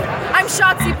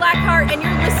Shotzi Blackheart, and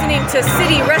you're listening to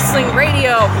City Wrestling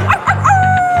Radio.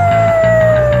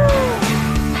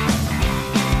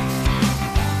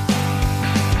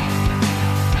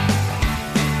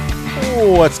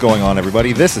 What's going on,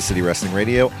 everybody? This is City Wrestling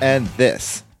Radio, and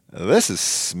this is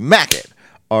Smack It,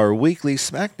 our weekly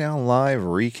SmackDown Live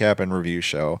recap and review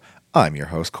show. I'm your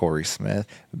host, Corey Smith,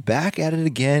 back at it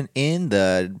again in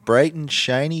the bright and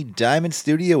shiny Diamond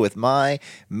Studio with my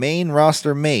main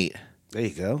roster mate. There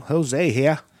you go. Jose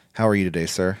here. How are you today,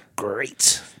 sir?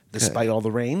 Great. Despite all the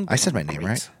rain. I said my name,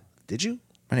 right? Did you?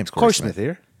 My name's Corey Corey Smith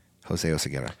here. Jose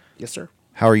Oseguera. Yes, sir.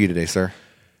 How are you today, sir?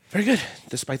 Very good.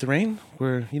 Despite the rain,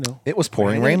 we're, It was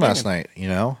pouring rain last night,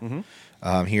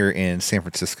 here in San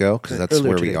Francisco, because that's Earlier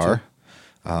where we today, are.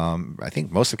 I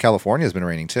think most of California has been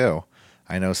raining too.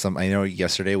 I know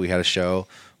yesterday we had a show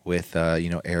with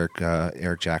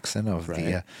Eric Jackson of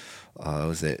the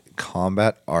was it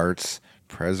Combat Arts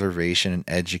Preservation and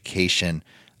Education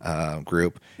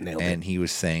group. Nailed and it. he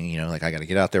was saying, I got to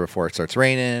get out there before it starts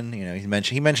raining. He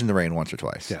mentioned the rain once or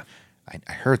twice. Yeah.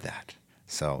 I heard that.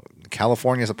 So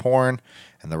California's a pouring,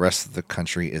 and the rest of the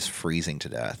country is freezing to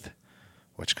death,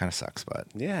 which kind of sucks. But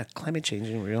Yeah, climate change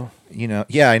ain't real.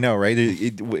 yeah, I know, right?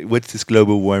 What's this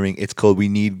global warming? It's called we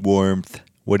need warmth.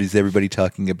 What is everybody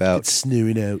talking about? It's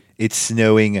snowing out. It's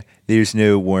snowing. There's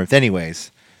no warmth. Anyways,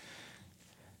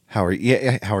 how are you?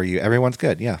 Yeah, how are you? Everyone's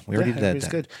good. Yeah, we already did Everybody's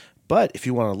that. good. But if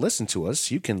you want to listen to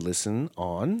us, you can listen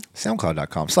on...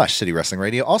 SoundCloud.com/City Wrestling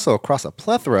Radio. Also across a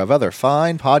plethora of other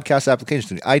fine podcast applications,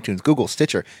 including iTunes, Google,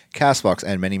 Stitcher, CastBox,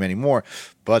 and many, many more.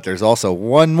 But there's also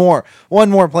one more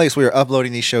place we are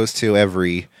uploading these shows to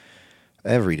every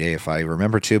day, if I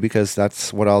remember to, because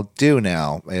that's what I'll do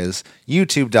now, is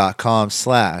youtube.com/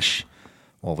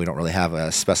 well, we don't really have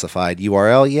a specified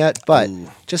URL yet, but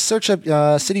just search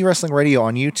up City Wrestling Radio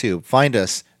on YouTube. Find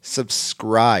us,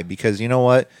 subscribe, because you know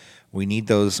what? We need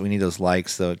those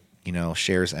likes, the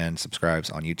shares and subscribes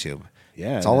on YouTube.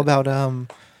 Yeah. It's all about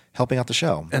helping out the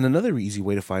show. And another easy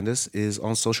way to find us is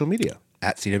on social media.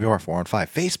 At CWR415,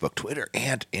 Facebook, Twitter,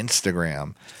 and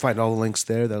Instagram. Find all the links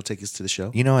there. That'll take us to the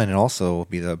show. And it also will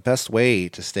be the best way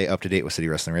to stay up to date with City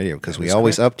Wrestling Radio, because we is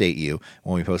always update you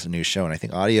when we post a new show. And I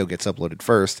think audio gets uploaded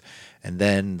first, and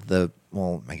then I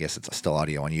guess it's still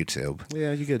audio on YouTube.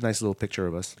 Yeah, you get a nice little picture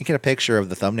of us. You get a picture of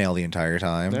the thumbnail the entire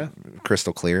time. Yeah.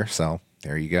 Crystal clear. So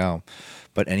there you go.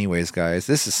 But anyways, guys,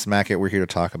 this is Smack It. We're here to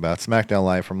talk about SmackDown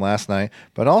Live from last night,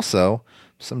 but also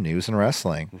some news in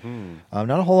wrestling.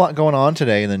 Not a whole lot going on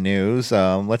today in the news.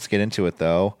 Let's get into it,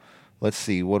 though. Let's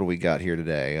see. What do we got here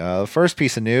today? First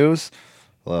piece of news.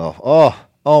 Oh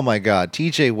my God.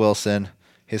 TJ Wilson,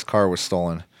 his car was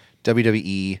stolen.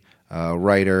 WWE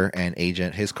writer and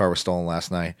agent, his car was stolen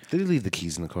last night. Did he leave the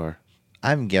keys in the car?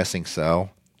 I'm guessing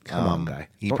so. Come on, guy.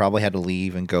 He probably had to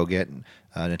leave and go get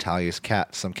Natalia's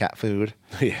some cat food.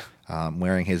 Yeah.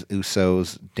 Wearing his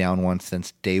Usos down one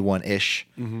since day one-ish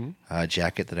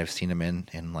jacket that I've seen him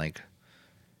in like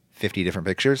 50 different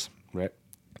pictures. Right.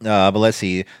 But let's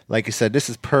see. Like I said, this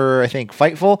is per, I think,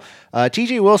 Fightful.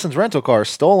 TJ Wilson's rental car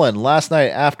stolen last night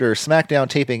after SmackDown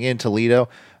taping in Toledo.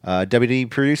 WWE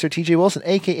producer TJ Wilson,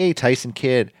 a.k.a. Tyson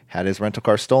Kidd, had his rental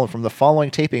car stolen from the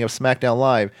following taping of SmackDown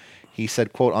Live. He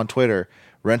said, quote, on Twitter,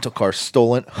 rental car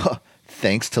stolen.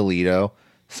 Thanks, Toledo.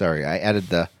 Sorry, I added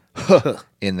the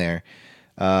in there.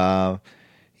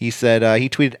 He said he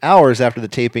tweeted hours after the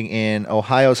taping in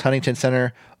Ohio's Huntington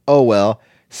Center. Oh, well,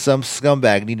 some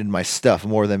scumbag needed my stuff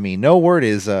more than me. No word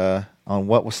is on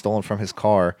what was stolen from his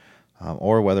car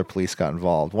or whether police got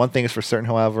involved. One thing is for certain,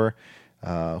 however,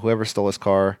 whoever stole his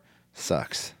car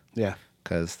sucks. Yeah.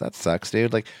 Because that sucks,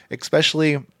 dude. Like,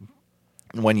 especially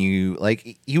when you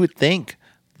would think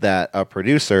that a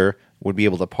producer would be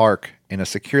able to park in a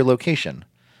secure location.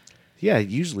 Yeah,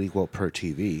 usually, per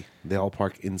TV, they all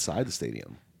park inside the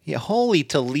stadium. Yeah, holy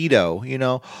Toledo,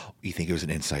 You think it was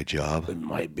an inside job? It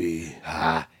might be.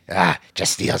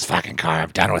 Just steal his fucking car.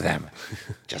 I'm done with him.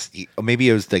 Or maybe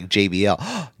it was like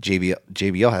JBL.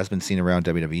 JBL has been seen around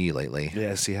WWE lately.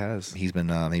 Yes, he has. He's been,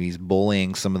 maybe he's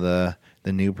bullying some of the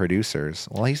new producers.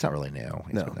 Well, he's not really new.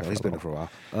 He's been there for a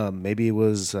while. Maybe it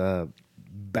was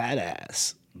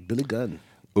Badass, Billy Gunn.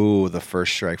 Ooh, the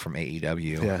first strike from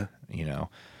AEW. Yeah.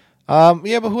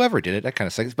 But whoever did it, that kind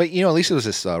of sucks. But, at least it was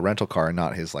his rental car and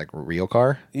not his, real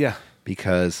car. Yeah.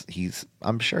 Because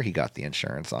I'm sure he got the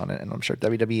insurance on it. And I'm sure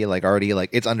WWE, already,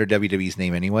 it's under WWE's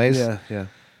name anyways. Yeah.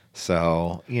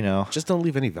 So, Just don't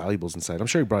leave any valuables inside. I'm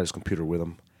sure he brought his computer with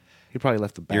him. He probably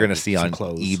left the bag. You're going to see on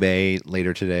clothes. eBay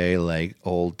later today,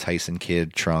 old Tyson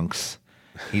Kidd trunks.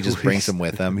 He just brings them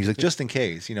with him. He's like, just in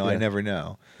case, I never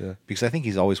know. Yeah. Because I think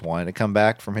he's always wanted to come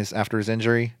back from after his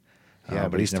injury. Yeah,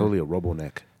 but he's totally a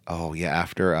robo-neck. Oh yeah,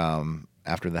 after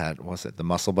that, what was it the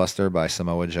Muscle Buster by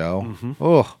Samoa Joe?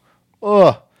 Oh,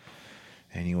 oh.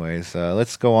 Anyways,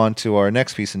 let's go on to our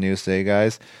next piece of news today,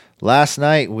 guys. Last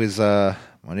night was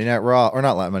Monday Night Raw, or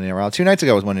not Monday Night Raw. 2 nights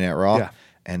ago was Monday Night Raw, Yeah.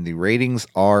 and the ratings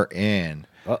are in.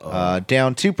 Uh-oh.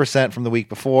 Down 2% from the week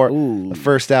before. Ooh. The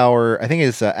first hour, I think,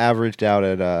 it's averaged out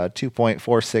at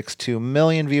 2.462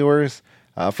 million viewers.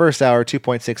 First hour,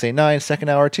 2.689. Second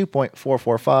hour,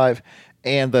 2.445.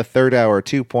 And the third hour,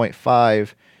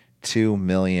 2.52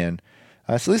 million.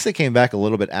 So at least they came back a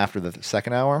little bit after the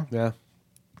second hour. Yeah.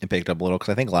 It picked up a little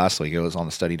because I think last week it was on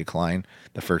the steady decline.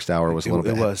 The first hour was a little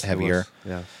bit heavier.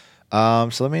 Yeah.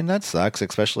 So I mean that sucks,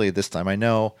 especially at this time. I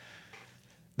know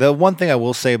the one thing I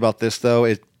will say about this though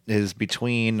is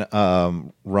between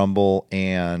Rumble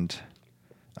and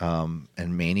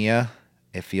Mania,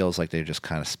 it feels like they just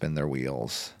kind of spin their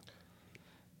wheels.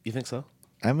 You think so?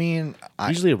 I mean,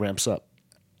 Usually it ramps up.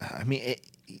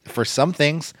 for some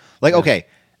things, like okay,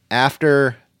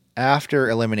 after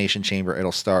Elimination Chamber,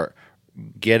 it'll start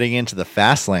getting into the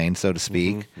fast lane, so to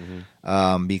speak,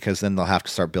 because then they'll have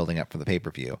to start building up for the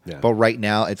pay-per-view. Yeah. But right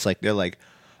now, it's like they're like,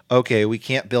 okay, we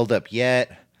can't build up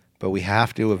yet, but we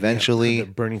have to eventually, They're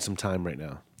burning some time right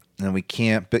now. and we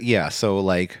can't. But yeah, so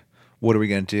like, what are we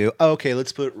gonna do? Oh, okay,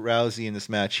 let's put Rousey in this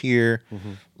match here.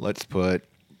 Let's put,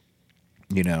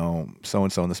 so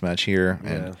and so in this match here,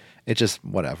 and Yeah. it's just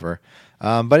whatever.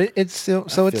 But it's still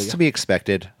so it's ya. to be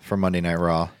expected for Monday Night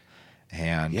Raw.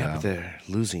 And Yeah, but they're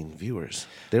losing viewers.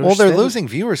 they're losing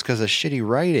viewers because of shitty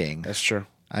writing. That's true.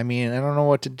 I mean, I don't know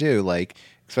what to do. Like,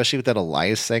 especially with that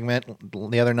Elias segment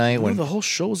the other night Well, when the whole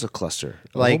show was a cluster.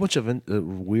 A Like- whole bunch of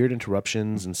weird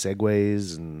interruptions and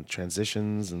segues and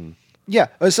transitions and yeah.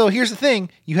 So here's the thing: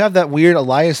 you have that weird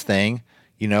Elias thing,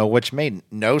 which made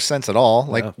no sense at all.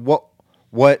 Like, Yeah.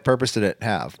 what purpose did it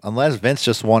have? Unless Vince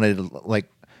just wanted like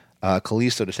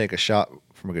Kalisto to take a shot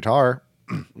from a guitar.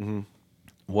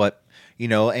 What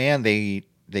and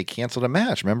they canceled a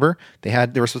match. Remember, they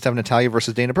were supposed to have Natalya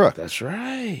versus Dana Brooke. that's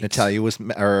right.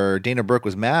 Dana Brooke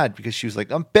was mad because she was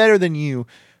like, "I'm better than you,"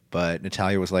 but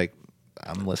Natalya was like,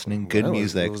 "I'm listening good Well,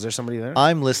 music. Was there somebody there?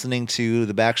 I'm listening to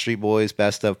the Backstreet Boys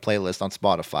Best of playlist on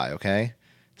Spotify. Okay,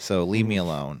 so leave me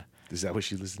alone." Is that what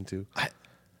she listened to?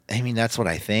 I mean, that's what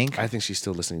I think. I think she's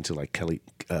still listening to like Kenny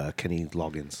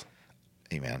Loggins.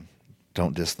 Hey, man,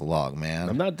 don't diss the log, man.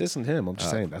 I'm not dissing him. I'm just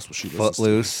saying that's what she listens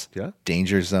Footloose, to. Yeah.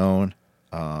 Danger Zone.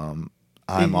 I'm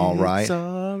all right. It's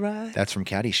all right. That's from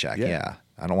Caddyshack. Yeah. Yeah.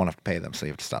 I don't want to pay them, so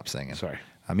you have to stop singing. Sorry.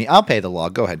 I mean, I'll pay the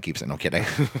log. Go ahead, keep saying. No kidding.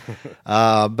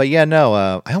 But yeah, no.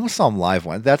 I almost saw him live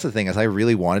once. That's the thing is, I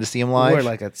really wanted to see him live. Where,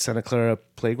 like at Santa Clara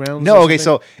Playgrounds? No, or okay.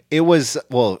 something? So it was.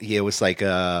 Well, yeah, it was like. It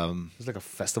was like a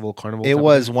festival carnival. It type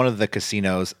was one of the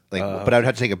casinos, like, but I would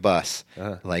have to take a bus,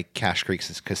 Uh-huh. like Cash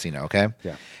Creek's casino. Okay.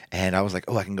 Yeah. And I was like,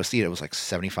 oh, I can go see it. It was like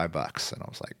 $75, and I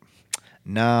was like,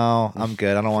 no, I'm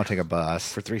good. I don't want to take a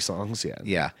bus. for 3 songs. Yeah.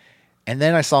 Yeah. And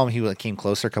then I saw him. He came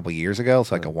closer a couple years ago.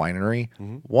 It's like a winery.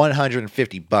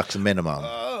 $150 minimum.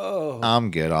 Oh.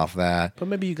 I'm good off that. But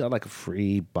maybe you got like a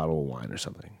free bottle of wine or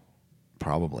something.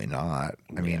 Probably not.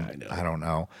 I mean, I know. I don't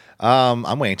know.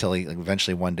 I'm waiting until he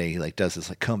eventually one day he does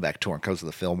this comeback tour and goes to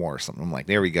the Fillmore or something. I'm like,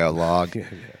 there we go, log. Yeah.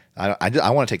 I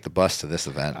want to take the bus to this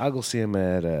event. I'll go see him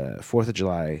at 4th of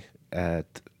July at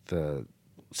the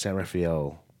San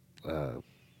Rafael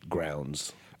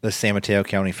grounds. The San Mateo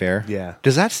County Fair. Yeah.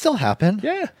 Does that still happen?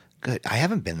 Yeah. Good. I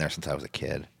haven't been there since I was a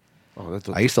kid. Oh,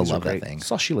 I used to these are love that great. thing.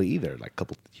 Saw Sheila E. there like a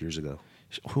couple years ago.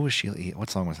 Who was Sheila E? What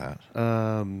song was that?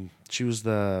 She was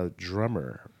the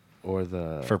drummer or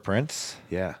the For Prince?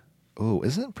 yeah. Ooh,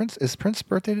 isn't Prince? Is Prince's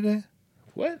birthday today?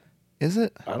 What? Is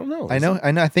it? I don't know. I Is know. it? I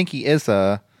know. I think he is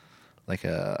like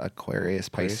a Aquarius,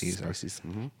 Pisces. Pisces.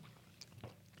 Mm-hmm.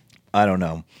 I don't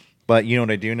know, but you know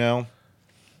what I do know?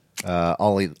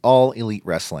 All Elite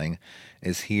Wrestling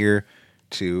is here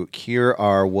to cure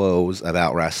our woes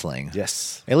about wrestling.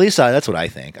 Yes. At least that's what I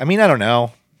think. I mean, I don't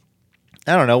know.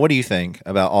 What do you think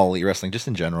about All Elite Wrestling, just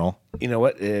in general? You know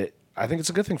what? I think it's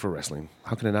a good thing for wrestling.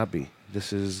 How can it not be?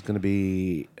 This is going to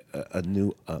be a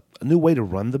new way to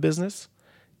run the business.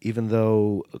 Even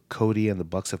though Cody and the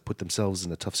Bucks have put themselves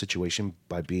in a tough situation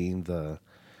by being the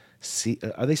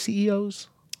are they CEOs?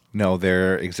 No,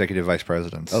 they're executive vice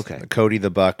presidents. Okay. Cody, the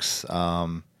Bucks,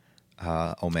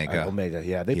 Omega. Omega,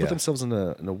 yeah, they Yeah. put themselves in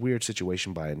a weird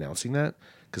situation by announcing that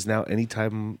because now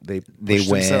anytime they They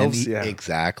win. themselves, yeah,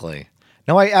 Exactly.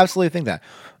 No, I absolutely think that.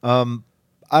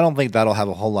 I don't think that'll have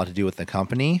a whole lot to do with the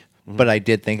company, but I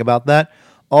did think about that.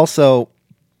 Also,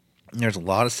 there's a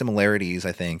lot of similarities,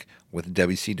 I think, with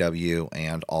WCW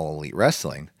and All Elite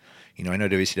Wrestling. I know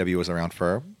WCW was around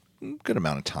for a good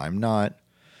amount of time.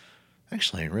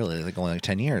 Actually, really, like only like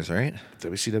 10 years, right?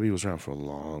 WCW was around for a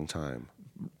long time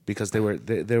because they were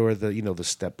the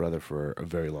stepbrother for a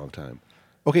very long time.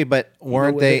 Okay, but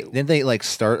weren't what they? they- Didn't they like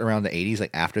start around the 80s,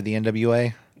 like after the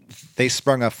NWA? They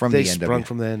sprung up from They the sprung NWA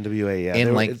from the NWA, yeah. in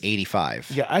They were- like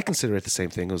 85. Yeah, I consider it the same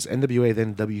thing. It was NWA,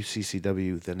 then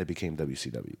WCCW, then it became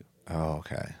WCW. Oh,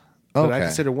 okay. But I Okay.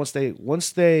 consider once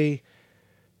they,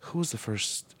 who was the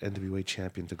first NWA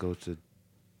champion to go to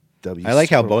WCW? I like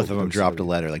how both of them dropped a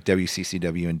letter, like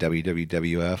WCCW and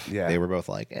WWWF. Yeah. They were both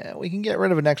like, we can get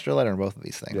rid of an extra letter in both of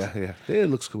these things. Yeah. It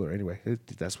looks cooler anyway.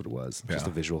 That's what it was. Just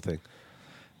Yeah. a visual thing.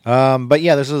 But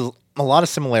yeah, there's a lot of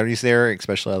similarities there,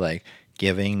 especially like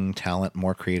giving talent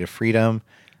more creative freedom.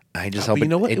 I just hope but you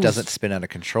know what? it It doesn't was- spin out of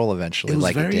control eventually, It was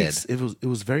like it very did. it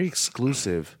was very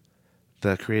exclusive.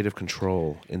 The creative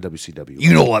control in WCW.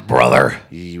 You know what, brother?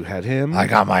 You had him. I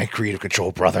got my creative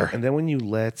control, brother. And then when you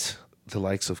let the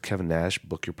likes of Kevin Nash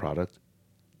book your product,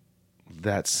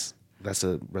 that's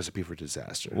a recipe for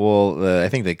disaster. Well, I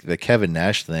think the Kevin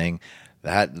Nash thing,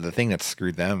 the thing that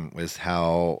screwed them was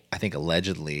how I think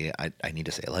allegedly, I need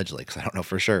to say allegedly because I don't know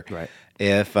for sure. Right.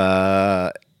 If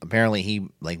apparently he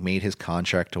like made his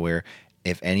contract to where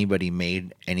if anybody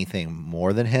made anything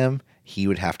more than him, he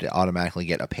would have to automatically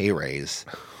get a pay raise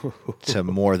to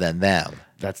more than them.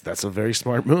 That's a very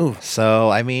smart move. So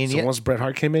I mean, So yeah, once Bret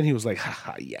Hart came in, he was like,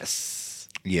 "Ha yes."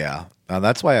 yeah.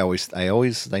 That's why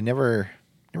I never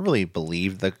really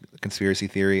believed the conspiracy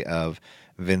theory of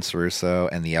Vince Russo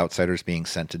and the Outsiders being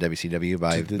sent to WCW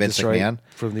by To Vince destroy McMahon.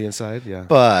 from the inside. Yeah.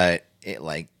 But it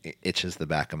itches the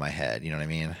back of my head. You know what I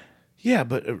mean? Yeah,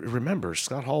 but remember,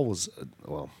 Scott Hall was,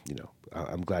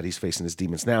 I'm glad he's facing his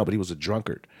demons now, but he was a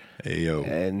drunkard. Hey yo.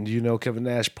 And, Kevin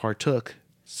Nash partook.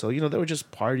 So, they were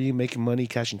just partying, making money,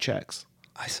 cashing checks.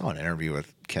 I saw an interview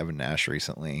with Kevin Nash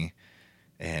recently,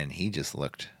 and he just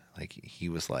looked like he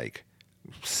was like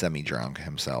semi-drunk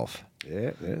himself.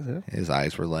 Yeah. His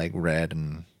eyes were like red,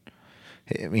 and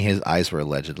I mean his eyes were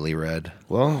allegedly red.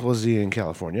 Well, was he in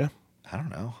California? I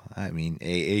don't know. I mean,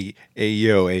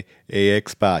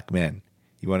 X-Pac, man.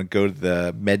 You want to go to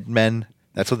the MedMen?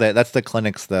 That's the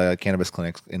clinics, the cannabis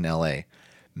clinics in L.A.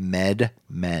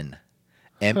 MedMen.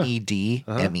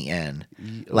 MEDMEN.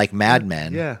 Like Mad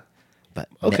Men. Yeah. But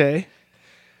Okay.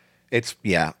 It's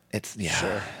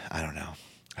Sure. I don't know.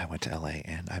 I went to LA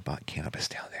and I bought cannabis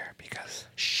down there because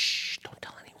Shh, don't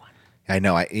tell anyone. I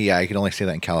know. I can only say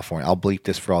that in California. I'll bleep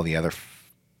this for all the other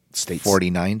States.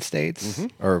 49 states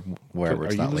or wherever Are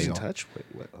it's you not losing legal. touch? Wait,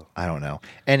 what? Oh. I don't know.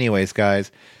 Anyways,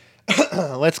 guys,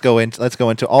 let's go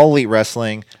into All Elite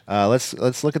Wrestling.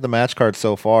 Let's look at the match card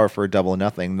so far for Double or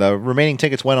Nothing. The remaining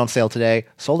tickets went on sale today,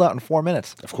 sold out in 4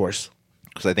 minutes Of course.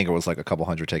 because I think it was like a couple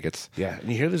hundred tickets. Yeah. And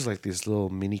you hear there's like this little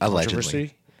mini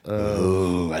Allegedly. controversy.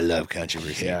 Ooh, I love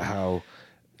controversy. Yeah, how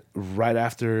right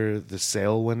after the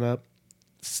sale went up,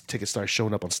 tickets started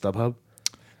showing up on StubHub,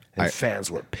 and fans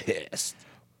were pissed.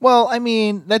 Well, I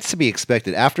mean, that's to be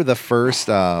expected. After the first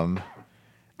All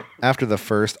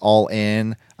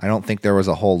In, I don't think there was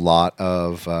a whole lot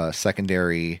of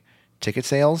secondary ticket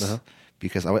sales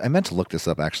because I meant to look this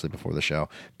up actually before the show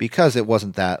because it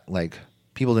wasn't that like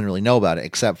people didn't really know about it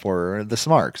except for the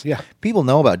smarks. Yeah. People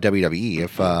know about WWE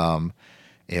if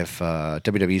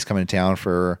WWE's coming to town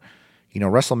for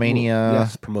WrestleMania. Yeah,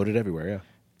 it's promoted everywhere. Yeah.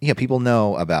 Yeah, people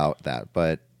know about that,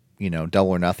 but Double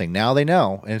or Nothing. Now they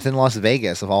know, and it's in Las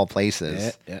Vegas of all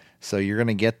places. Yeah. So you're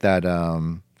gonna get that.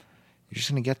 You're just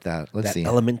gonna get that. Let's That see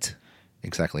element.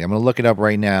 exactly. I'm gonna look it up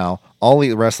right now. All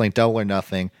Elite Wrestling, Double or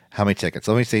Nothing. How many tickets?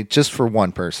 Let me see, just for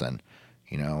one person.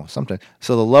 Something.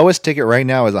 So the lowest ticket right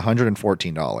now is $114.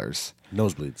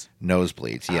 Nosebleeds.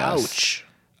 Nosebleeds. Yes.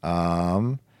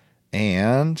 Ouch.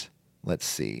 And let's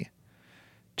see.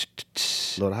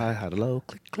 Low to high, high to low.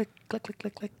 Click, click, click, click,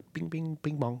 click, click. Bing, bing,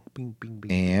 bing, bong. Bing, bing,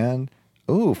 bing. And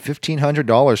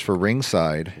 $1,500 for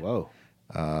ringside. Whoa.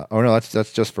 Oh no,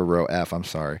 that's just for row F. I'm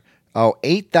sorry. Oh,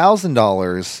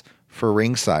 $8,000 for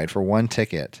ringside for one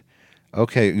ticket.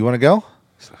 Okay, you want to go?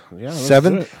 Yeah. let's do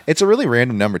Seven. it. It's a really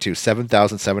random number too.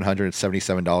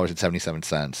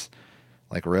 $7,777.77.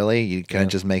 Like really, you couldn't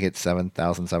just make it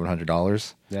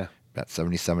 $7,700? Yeah. About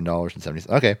 $77.70.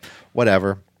 Okay,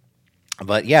 whatever.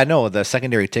 But yeah, no, the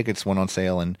secondary tickets went on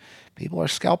sale and people are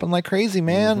scalping like crazy,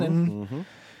 man. And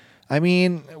I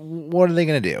mean, what are they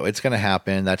going to do? It's going to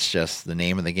happen. That's just the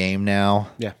name of the game now.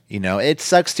 Yeah. It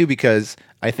sucks too because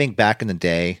I think back in the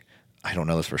day, I don't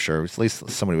know this for sure. At least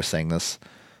somebody was saying this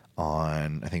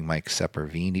on, I think Mike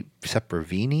Sepervini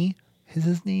is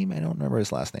his name. I don't remember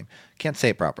his last name. Can't say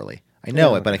it properly. I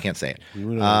know it, but I can't say it.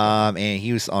 And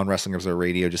he was on Wrestling Observer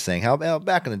Radio just saying how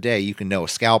back in the day you can know a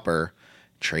scalper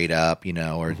trade up,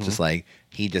 or just like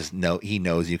he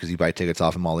knows you because you buy tickets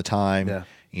off him all the time. Yeah.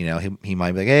 He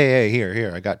might be like, hey,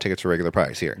 here, I got tickets for regular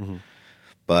price here.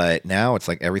 But now it's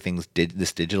like everything's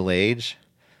this digital age.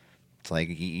 It's like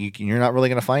you're not really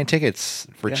going to find tickets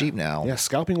for cheap now. Yeah,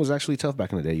 scalping was actually tough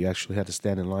back in the day. You actually had to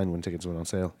stand in line when tickets went on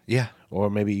sale. Yeah. Or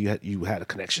maybe you had a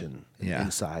connection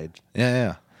inside.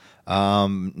 Yeah.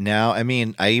 Now, I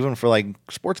mean, even for like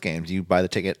sports games, you buy the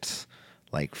tickets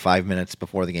like 5 minutes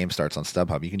before the game starts on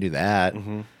StubHub. You can do that.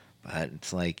 But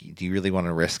it's like, do you really want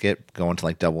to risk it going to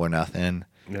like Double or Nothing?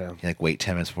 Yeah. You like wait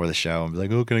 10 minutes before the show and be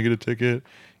like, oh, can I get a ticket?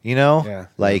 Yeah.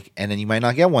 Like, and then you might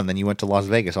not get one. Then you went to Las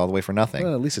Vegas all the way for nothing.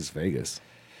 Well, at least it's Vegas.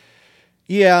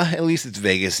 Yeah, at least it's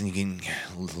Vegas and you can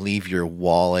leave your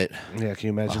wallet. Yeah, can you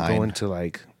imagine behind. going to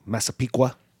like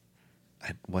Massapequa?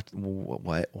 What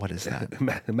is that?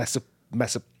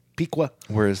 Massapequa?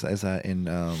 Where is that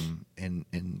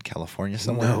in California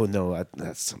somewhere? No, I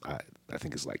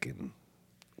think it's like in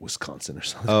Wisconsin or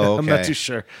something. Oh, okay. I'm not too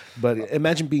sure. But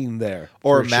imagine being there.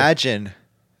 Or for a show. imagine.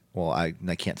 Well, I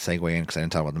can't segue in because I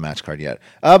didn't talk about the match card yet.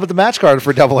 But the match card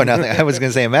for Double or Nothing, I was going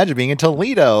to say, imagine being in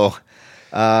Toledo.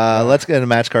 Let's get a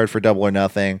match card for Double or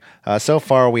Nothing. So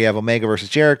far, we have Omega versus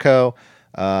Jericho,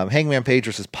 Hangman Page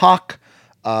versus Pac.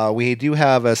 We do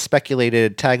have a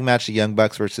speculated tag match: the Young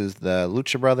Bucks versus the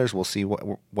Lucha Brothers. We'll see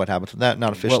what happens with that.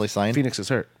 Not officially signed. Phoenix is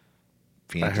hurt.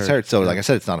 Phoenix is hurt. So, like I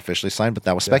said, it's not officially signed, but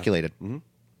that was speculated.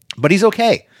 But he's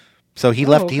okay. So he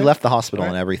left. Okay. He left the hospital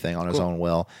and Right. everything on his own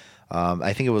will.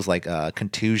 I think it was like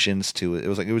contusions to it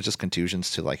was just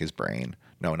contusions to like his brain.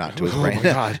 No, not to his brain. Oh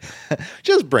my God.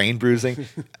 Just brain bruising.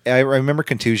 I remember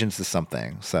contusions to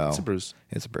something. So It's a bruise.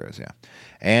 It's a bruise, yeah.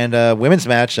 And women's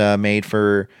match made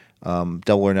for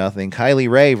Double or Nothing. Kylie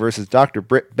Ray versus Dr.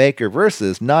 Britt Baker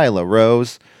versus Nyla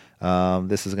Rose.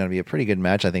 This is going to be a pretty good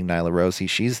match. I think Nyla Rose.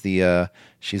 She's the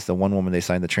one woman they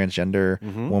signed, the transgender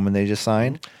woman they just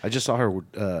signed. I just saw her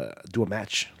do a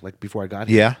match like before I got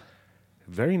here. Yeah,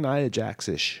 Very Nia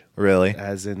Jax-ish. really.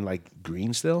 As in like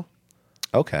green still.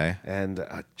 Okay, And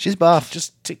she's buff.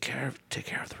 just take care of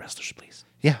the wrestlers, please.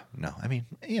 Yeah, no, I mean,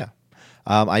 yeah.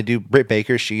 I do. Britt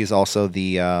Baker. She's also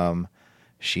the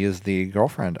she is the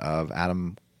girlfriend of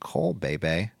Adam Cole,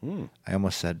 Bebe. I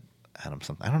almost said Adam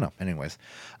something. I don't know. Anyways,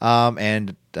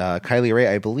 and Kylie Ray.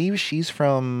 I believe she's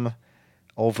from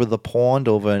over the pond,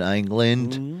 over in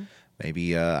England.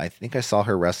 Maybe I think I saw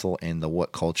her wrestle in the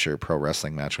What Culture Pro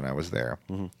Wrestling match when I was there.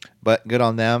 But good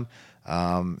on them.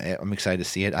 I'm excited to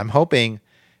see it. I'm hoping,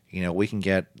 we can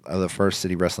get the first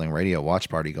City Wrestling Radio watch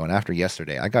party going after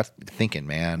yesterday. I got thinking,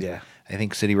 man. Yeah. I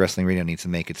think City Wrestling Radio needs to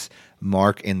make its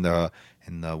mark in the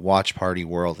watch party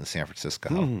world in San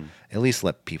Francisco. At least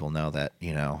let people know that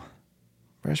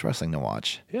there's wrestling to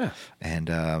watch. Yeah. And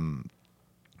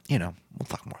we'll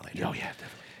talk more later. Oh yeah, definitely.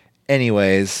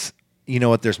 Anyways, you know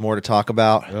what? There's more to talk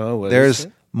about. Oh, what is there's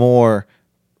it? more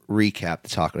recap to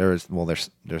talk. There's more.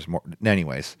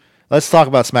 Anyways, let's talk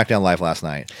about SmackDown Live last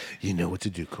night. You know what to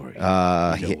do, Corey.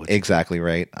 Exactly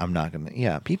right. I'm not gonna.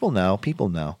 Yeah, people know.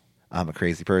 I'm a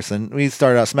crazy person. We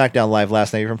started out SmackDown Live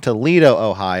last night from Toledo,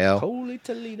 Ohio. Holy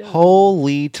Toledo.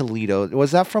 Holy Toledo.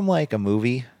 Was that from like a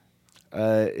movie?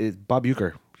 Bob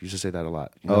Uecker used to say that a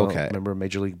lot. Okay. Remember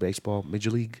Major League Baseball?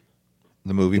 Major League?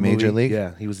 The movie The Major movie? League?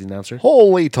 Yeah, he was the announcer.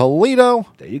 Holy Toledo.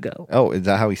 There you go. Oh, is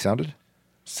that how he sounded?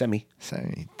 Semi. So,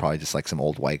 probably just like some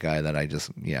old white guy that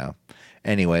yeah.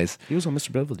 Anyways, He was on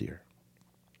Mr. Belvedere.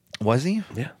 was he?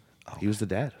 Yeah. He was the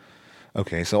dad.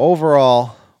 Okay, so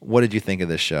overall, what did you think of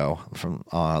this show from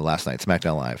last night,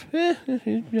 SmackDown Live?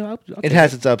 I'll It take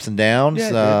has its ups and downs.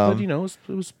 Yeah, but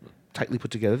it was tightly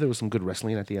put together. There was some good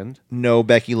wrestling at the end, No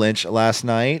Becky Lynch last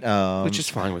night. which is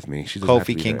fine with me. She doesn't have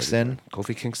to Kofi be there every Kingston. time.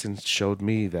 Kofi Kingston showed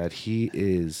me that he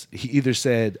either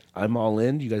said, "I'm all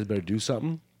in. You guys better do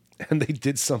something," and they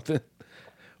did something,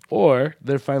 or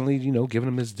they're finally giving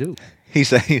him his due. He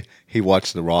said he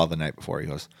watched the Raw the night before. He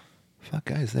goes, "Fuck,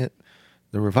 guys, the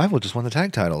Revival just won the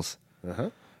tag titles."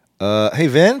 Hey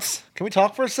Vince, can we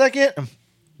talk for a second?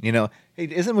 Hey,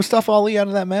 isn't Mustafa Ali out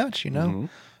of that match?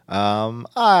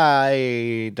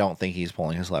 I don't think he's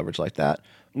pulling his leverage like that.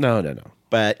 No.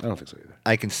 But I don't think so either.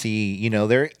 I can see,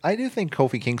 I do think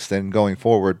Kofi Kingston going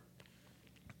forward,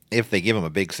 if they give him a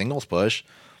big singles push,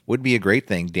 would be a great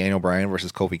thing. Daniel Bryan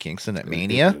versus Kofi Kingston at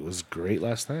Mania. It was great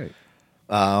last night.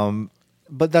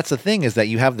 But that's the thing is that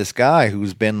you have this guy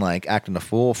who's been like acting a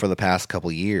fool for the past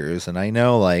couple years. And I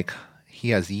know like he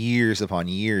has years upon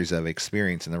years of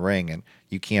experience in the ring, and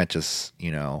you can't just,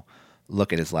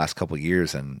 look at his last couple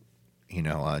years and,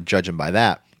 judge him by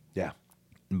that. Yeah.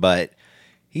 But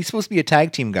he's supposed to be a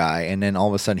tag team guy, and then all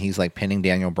of a sudden he's like pinning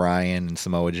Daniel Bryan and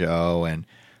Samoa Joe,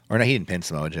 or no, he didn't pin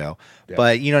Samoa Joe, Yeah.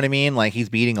 but you know what I mean. Like he's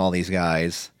beating all these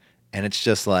guys, and it's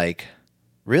just like,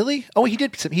 really? Oh, he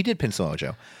did pin Samoa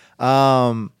Joe.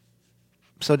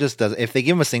 So it just does. If they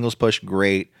give him a singles push,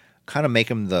 great. Kind of make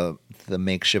him the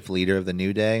makeshift leader of the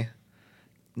New Day.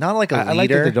 Not like a leader. I like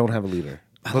that they don't have a leader.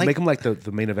 But like- make him like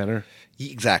the main eventer.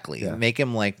 Exactly. Yeah. Make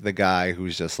him like the guy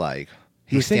who's just like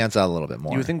he You would think- stands out a little bit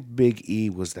more. You would think Big E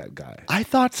was that guy. I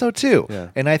thought so too. Yeah.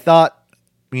 And I thought,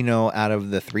 out of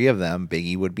the three of them, Big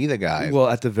E would be the guy. Well,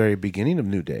 at the very beginning of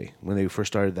New Day, when they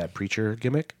first started that preacher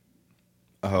gimmick,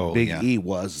 Big E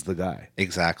was the guy.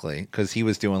 Exactly. Because he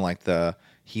was doing like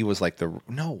he was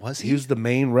he? He was the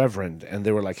main reverend, and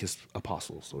they were like his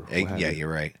apostles. Or what have Yeah, you.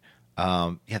 you're right.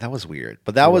 Yeah, that was weird.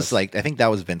 But that was like, I think that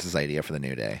was Vince's idea for the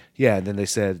New Day. Yeah, and then they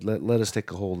said, let us take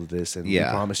a hold of this, and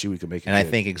Yeah. we promise you we can make it And I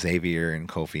good." think Xavier and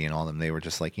Kofi and all them, they were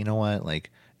just like, you know what?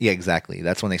 Like, yeah, exactly.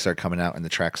 That's when they started coming out in the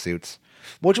tracksuits,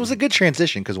 which was a good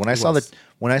transition because when I saw the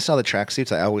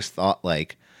tracksuits, I always thought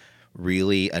like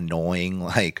really annoying,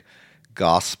 like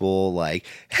gospel, like,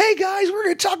 hey guys, we're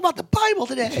going to talk about the Bible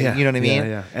today. Yeah, You know what I mean?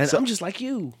 Yeah. And So- I'm just like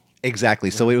you. Exactly.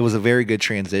 So it was a very good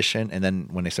transition. And then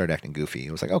when they started acting goofy,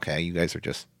 it was like, okay, you guys are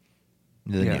just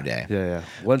the New Day. Yeah.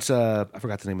 Once I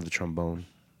forgot the name of the trombone.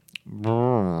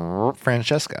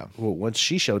 Francesca. Well, once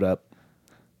she showed up,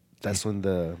 that's when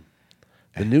the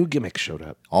new gimmick showed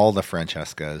up. All the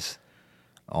Francescas,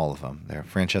 all of them. They're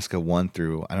Francesca 1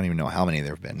 through, I don't even know how many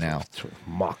there have been now.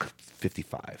 Mach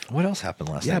 55. What else happened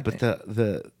last Yeah, night? but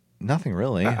the Nothing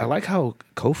really. I like how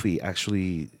Kofi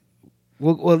actually.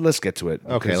 Well, let's get to it.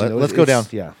 Okay, because, let's go down.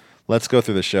 Yeah. Let's go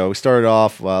through the show. We started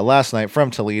off last night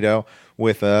from Toledo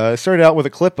with started out with a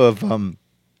clip of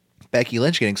Becky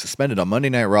Lynch getting suspended on Monday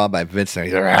Night Raw by Vince. You're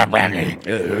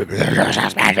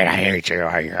suspended. I hate you.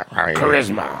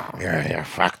 Charisma. You're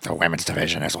fuck the women's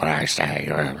division is what I say.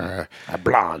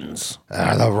 Blondes.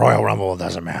 The Royal Rumble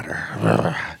doesn't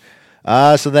matter.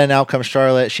 So then out comes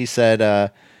Charlotte. She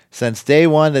said, since day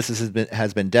one, this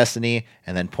has been destiny,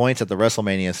 and then points at the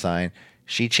WrestleMania sign.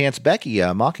 She chants Becky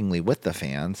mockingly with the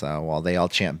fans while they all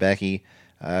chant Becky.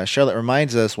 Charlotte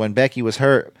reminds us when Becky was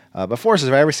hurt before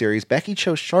Survivor Series, Becky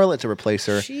chose Charlotte to replace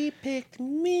her. She picked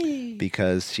me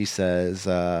Because she says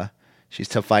she's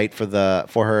to fight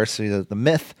for her. So the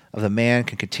myth of the man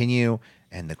can continue,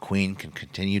 and the queen can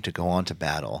continue to go on to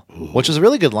battle. Which was a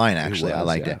really good line, actually. I was,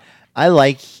 liked yeah. it.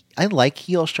 I like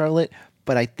heel Charlotte,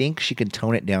 but I think she can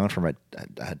tone it down from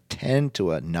a 10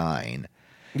 to a 9.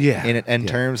 Yeah. In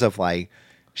terms of like,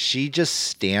 she just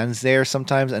stands there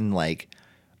sometimes and like,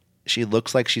 she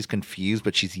looks like she's confused,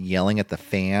 but she's yelling at the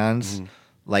fans. Mm-hmm.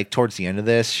 Like towards the end of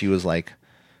this, she was like,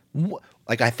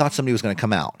 like I thought somebody was going to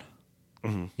come out.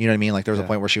 Mm-hmm. You know what I mean? Like there was a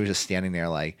point where she was just standing there,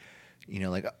 like,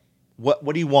 like,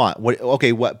 what do you want? What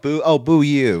boo? Oh, boo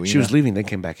you. She was leaving, then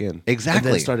came back in. Exactly.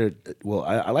 And then started. Well,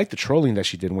 I like the trolling that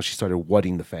she did when she started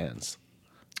whatting the fans.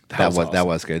 That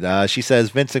was good. She says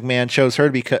Vince McMahon chose her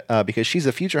because she's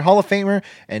a future Hall of Famer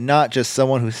and not just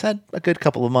someone who's had a good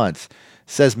couple of months.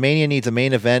 Says Mania needs a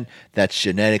main event that's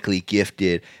genetically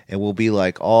gifted and will be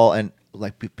like all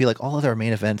other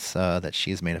main events that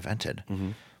she's main evented. Mm-hmm.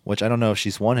 Which I don't know if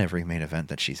she's won every main event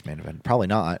that she's main evented. Probably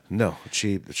not. No,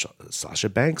 Sasha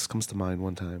Banks comes to mind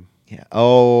one time. Yeah.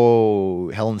 Oh,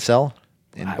 Hell in a Cell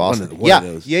in Boston. one of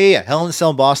those. Yeah. Hell in a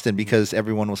Cell in Boston because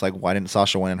everyone was like, why didn't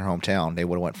Sasha win in her hometown? They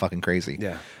would have went fucking crazy.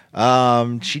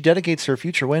 Yeah. She dedicates her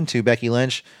future win to Becky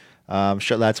Lynch.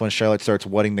 That's when Charlotte starts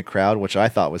whatting the crowd, which I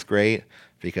thought was great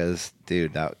because,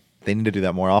 dude, they need to do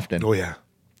that more often. Oh yeah.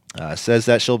 Says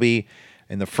that she'll be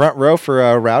in the front row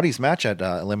for Rowdy's match at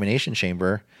Elimination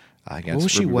Chamber against What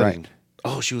was she Ruby wedding? Riott.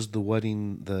 Oh, she was the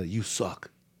wedding. The you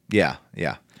suck. Yeah.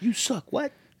 You suck.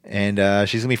 What? And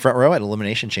she's going to be front row at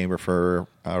Elimination Chamber for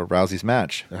Rousey's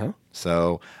match. Uh-huh.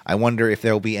 So I wonder if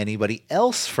there will be anybody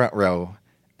else front row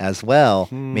as well,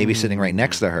 maybe sitting right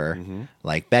next to her,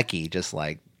 like Becky, just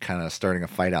like kind of starting a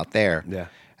fight out there. Yeah.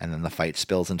 And then the fight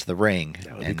spills into the ring.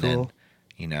 That would be and cool.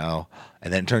 Then,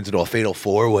 and then it turns into a fatal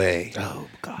 4-way. Oh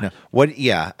God. No,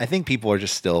 I think people are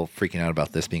just still freaking out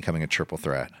about this becoming a triple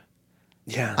threat.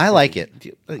 Yeah. I like it.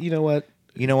 You know what?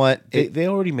 You know what? They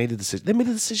already made a decision. They made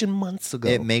a decision months ago.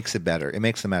 It makes it better. It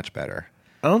makes the match better.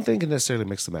 I don't think it necessarily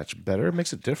makes the match better. It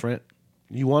makes it different.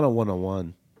 You want a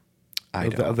one-on-one. I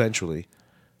don't. Eventually.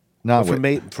 Not But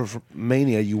with, for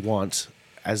Mania, you want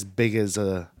as big as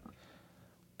a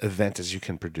event as you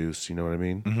can produce. You know what I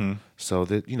mean? Mm-hmm. So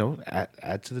that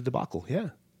add to the debacle. Yeah.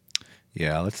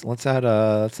 Yeah, let's add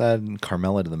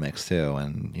Carmella to the mix too,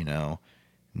 and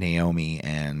Naomi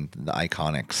and the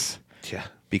Iconics. Yeah.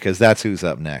 Because that's who's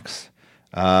up next.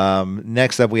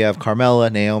 Next up, we have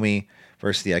Carmella, Naomi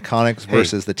versus the Iconics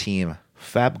versus the team.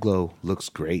 Fab Glow looks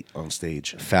great on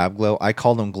stage. Fab Glow. I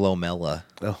call them Glomella.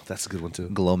 Oh, that's a good one too.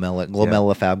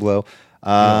 Glomella Fab Glow.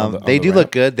 on They the do ramp.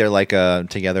 look good. They're like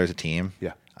together as a team.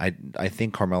 Yeah. I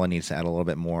think Carmella needs to add a little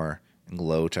bit more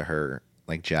glow to her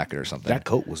like jacket or something. That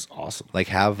coat was awesome. Like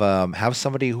have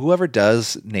somebody, whoever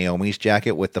does Naomi's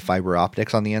jacket with the fiber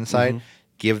optics on the inside,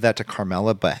 give that to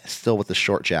Carmella, but still with the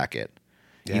short jacket.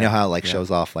 You Yeah, know how it like yeah.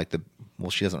 shows off like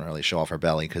she doesn't really show off her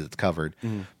belly because it's covered,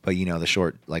 but you know the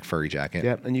short like furry jacket.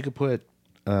 Yeah, and you could put,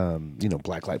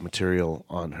 blacklight material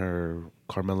on her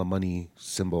Carmella Money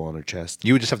symbol on her chest.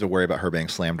 You would just have to worry about her being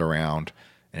slammed around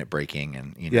and it breaking,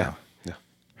 and Yeah.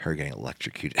 her getting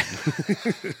electrocuted.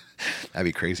 That'd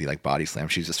be crazy, like body slam.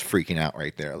 She's just freaking out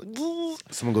right there. Like,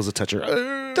 Someone goes to touch her.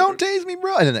 don't tase me,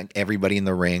 bro. And then like, everybody in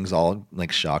the ring's all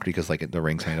like shocked because like the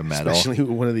ring's made of metal. Especially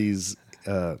one of these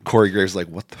Corey Graves like,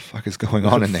 what the fuck is going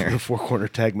on in there? the four-corner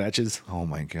tag matches. Oh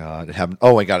my god! It happened.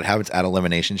 Oh my god! It happens at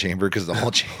Elimination Chamber because the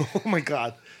whole. Oh my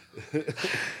god.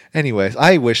 Anyways,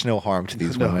 I wish no harm to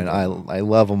these women. I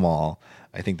love them all.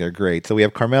 I think they're great. So we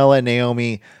have Carmella,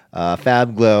 Naomi,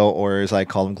 Fab Glow, or as I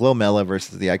call them, Glomella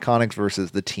versus the Iconics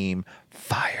versus the team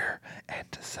Fire and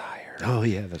Desire. Oh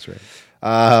yeah, that's right.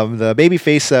 The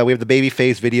babyface, we have the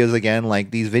babyface videos again.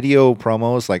 Like these video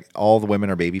promos, like all the women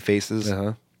are baby faces.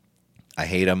 Uh-huh. I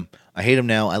hate them. I hate them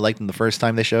now. I liked them the first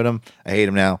time they showed them. I hate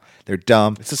them now. They're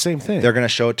dumb. It's the same thing. They're going to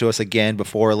show it to us again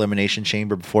before Elimination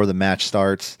Chamber, before the match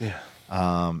starts.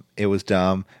 Yeah. It was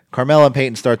dumb. Carmella and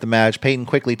Peyton start the match. Peyton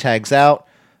quickly tags out.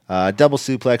 Double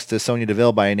suplex to Sonya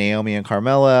Deville by Naomi and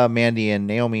Carmella. Mandy and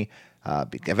Naomi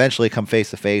eventually come face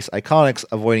to face. Iconics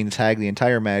avoiding the tag the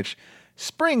entire match.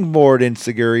 Springboard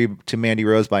Insiguri to Mandy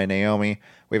Rose by Naomi.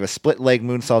 We have a split leg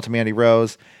moonsault to Mandy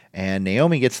Rose. And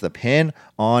Naomi gets the pin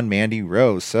on Mandy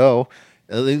Rose. So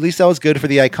at least that was good for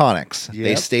the Iconics. They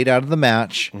Yep. stayed out of the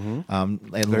match. And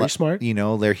Very smart. You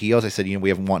know, they're heels. I said, we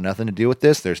have want nothing to do with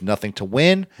this. There's nothing to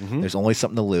win. There's only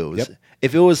something to lose. Yep.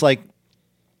 If it was like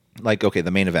okay,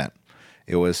 the main event,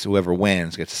 it was whoever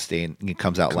wins gets to stay and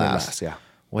comes out Come in last. yeah.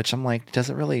 Which I'm like,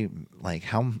 doesn't really like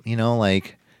how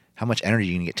how much energy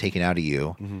you can get taken out of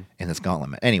you in this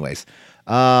gauntlet. Anyways,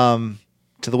 to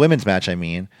the women's match, I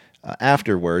mean.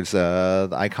 Afterwards, the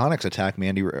Iconics attack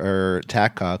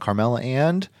Carmella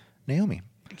and Naomi.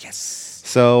 Yes.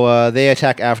 So they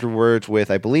attack afterwards with,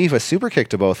 I believe, a super kick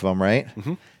to both of them, right?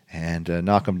 And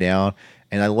knock them down.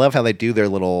 And I love how they do their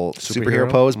little superhero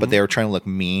pose, but they were trying to look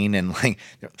mean and like,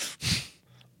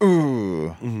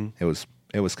 ooh. It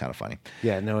was kind of funny.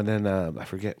 Yeah, no, and then I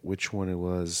forget which one it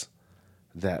was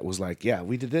that was like, yeah,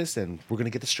 we did this and we're going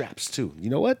to get the straps too. You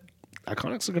know what?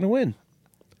 Iconics are going to win.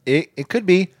 It could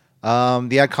be. The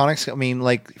Iconics, I mean,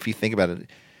 like, if you think about it,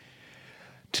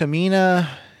 Tamina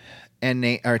and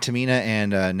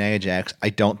Nia Jax, I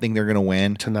don't think they're going to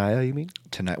win Tanaya, you mean?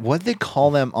 tonight. What did they call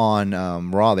them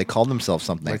on Raw? They called themselves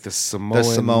something. Like the Samoan-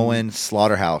 Samoan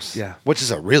Slaughterhouse. Yeah. Which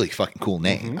is a really fucking cool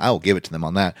name. I will give it to them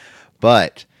on that.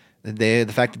 But the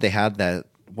fact that they had that,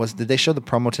 did they show the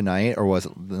promo tonight or was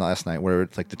it last night where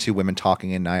it's like the two women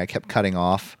talking and Nia kept cutting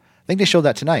off? I think they showed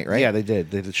that tonight, right? Yeah, they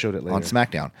did. They showed it later. On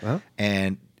SmackDown. Uh-huh.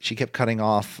 And she kept cutting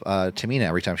off Tamina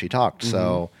every time she talked.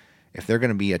 So if they're going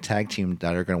to be a tag team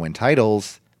that are going to win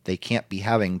titles, they can't be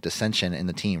having dissension in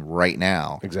the team right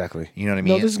now. Exactly. You know what I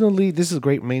mean? No, this is going to lead. This is a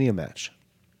great Mania match.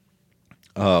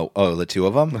 Oh, the two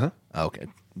of them? Uh-huh. Okay.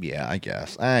 Yeah, I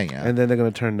guess. Yeah. And then they're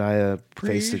going to turn Nia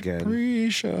face again.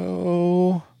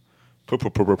 Pre-show.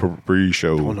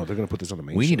 Pre-show. Oh, no, they're going to put this on the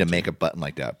main We show, need to too. make a button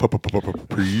like that.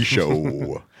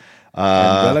 Pre-show.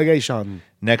 And relegation.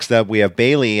 Next up, we have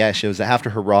Bailey. Yeah, she was after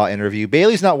her Raw interview.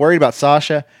 Bailey's not worried about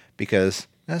Sasha because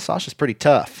Sasha's pretty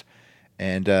tough.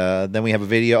 And then we have a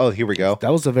video. Oh, here we go.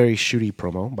 That was a very shooty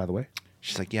promo, by the way.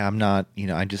 She's like, yeah, I'm not,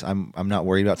 I'm not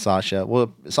worried about Sasha.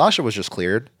 Well, Sasha was just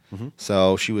cleared.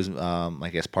 So she was, I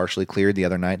guess, partially cleared the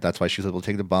other night. That's why she was able to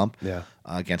take the bump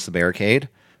against the barricade.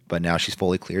 But now she's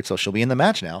fully cleared, so she'll be in the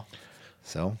match now.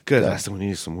 So Good. Last time we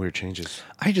needed some weird changes.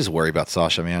 I just worry about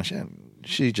Sasha, man.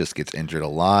 She just gets injured a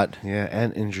lot. Yeah,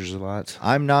 and injures a lot.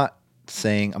 I'm not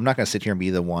going to sit here and be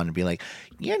the one and be like,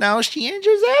 she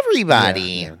injures everybody.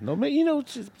 Yeah. No,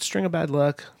 just a string of bad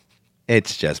luck.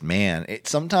 It's just, man,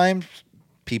 sometimes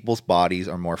people's bodies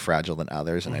are more fragile than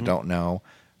others, and I don't know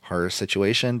her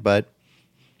situation, but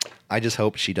I just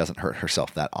hope she doesn't hurt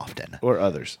herself that often. Or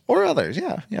others. Or others,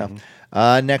 yeah.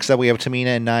 Next up, we have Tamina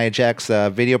and Nia Jax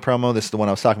video promo. This is the one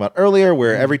I was talking about earlier,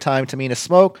 where every time Tamina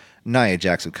smoked, Nia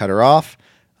Jax would cut her off.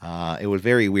 It was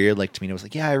very weird. Like, Tamina was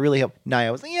like, yeah, I really hope.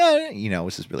 Nia was like, yeah. It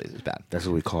was just really bad. That's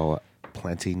what we call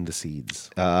planting the seeds.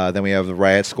 Then we have the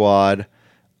Riot Squad.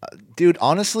 Dude,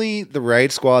 honestly, the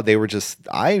Riot Squad,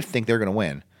 I think they're going to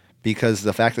win. because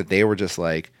the fact that they were just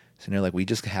like sitting there like we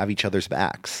just have each other's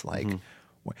backs. Like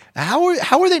how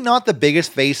are they not the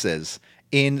biggest faces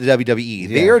in the WWE?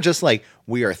 They Yeah. are just like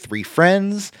we are three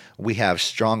friends. We have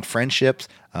strong friendships,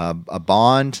 a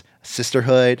bond,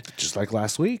 sisterhood. Just like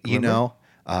last week. You remember?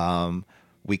 know,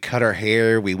 we cut our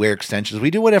hair, we wear extensions,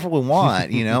 we do whatever we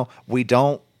want. You know, we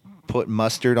don't put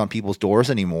mustard on people's doors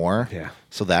anymore. Yeah.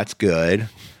 So that's good.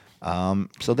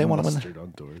 So they want to win. Mustard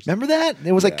on doors. Remember that?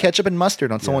 It was like ketchup and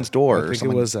mustard on someone's door. I or think it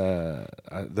something. was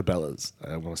the Bellas,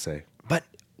 I want to say. But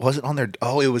was it on their?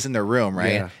 Oh, it was in their room,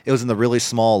 right? Yeah. It was in the really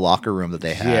small locker room that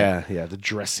they had. Yeah, the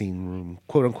dressing room,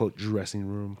 quote unquote dressing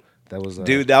room. That was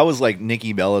Dude, that was like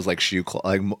Nikki Bella's like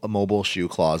a mobile shoe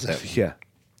closet. Yeah,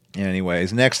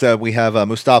 Anyways, next up we have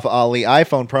Mustafa Ali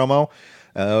iPhone promo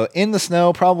in the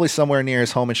snow, probably somewhere near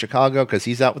his home in Chicago because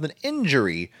he's out with an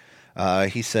injury.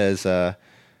 He says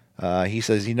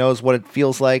he knows what it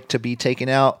feels like to be taken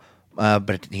out,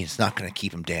 but it's not going to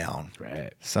keep him down.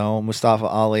 right. So Mustafa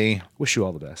Ali, Wish you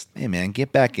all the best. hey man,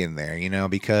 get back in there, you know,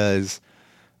 because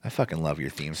I fucking love your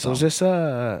theme So song. is this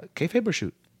kayfabe or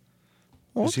shoot?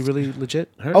 Is he really legit?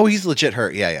 Hurt? Oh, he's legit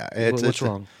hurt. Yeah. What's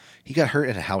wrong? He got hurt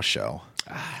at a house show.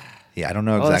 Yeah, I don't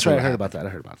know Oh, exactly. that's right. what I heard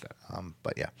happened. about that.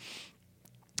 But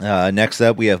yeah. Next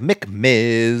up, we have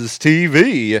McMiz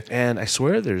TV. And I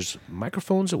swear there's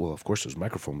microphones. Well, of course there's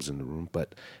microphones in the room,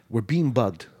 but we're being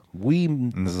bugged. We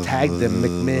tagged them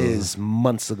McMiz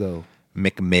months ago.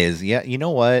 McMiz. Yeah, you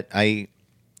know what?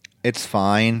 It's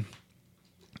fine.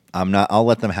 I'll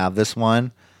let them have this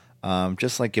one.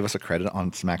 Just like give us a credit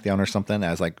on SmackDown or something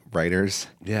as like writers.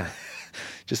 Yeah.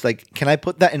 Just like, can I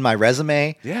put that in my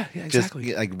resume? Yeah, exactly.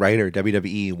 Just like writer,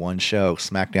 WWE, one show,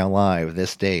 SmackDown Live,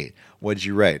 this date. What'd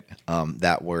you write?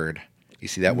 That word. You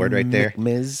see that word right there?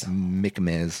 McMiz.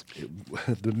 McMiz.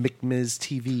 The McMiz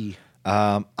TV.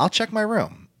 I'll check my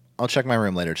room. I'll check my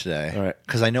room later today. All right.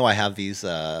 Because I know I have these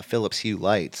Philips Hue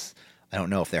lights. I don't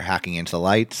know if they're hacking into the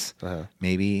lights.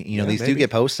 Maybe. You know, Yeah, these do maybe.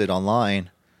 get posted online.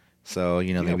 So,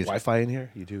 you know, You have maybe. Wi-Fi in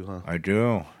here? You do, huh? I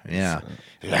do. Yeah.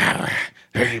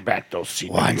 Bring back those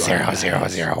CDs.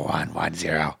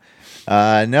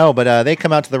 1-0-0-0-1-1-0. No, but they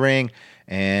come out to the ring,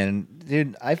 and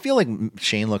dude, I feel like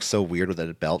Shane looks so weird with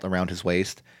a belt around his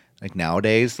waist. Like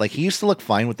nowadays, like he used to look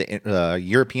fine with the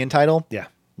European title. Yeah.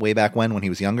 way back when he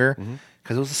was younger,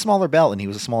 because it was a smaller belt and he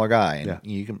was a smaller guy, and Yeah.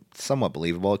 you can somewhat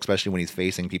believable, especially when he's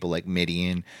facing people like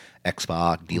Midian,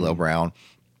 X-Pac, D'Lo Brown.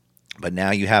 But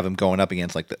now you have him going up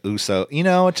against like the Uso. You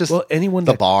know, it's just anyone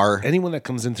the bar. anyone that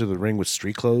comes into the ring with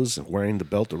street clothes and wearing the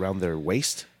belt around their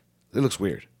waist, it looks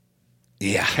weird.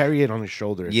 Yeah. Carry it on his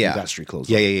shoulder if you got street clothes.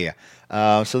 Yeah, on.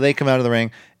 yeah. So they come out of the ring,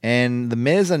 and The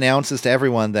Miz announces to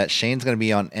everyone that Shane's going to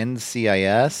be on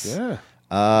NCIS. Yeah.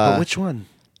 But which one?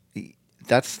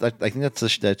 I think that's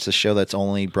a show that's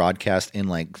only broadcast in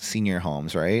like senior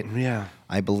homes, right? Yeah.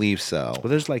 I believe so. Well,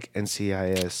 there's like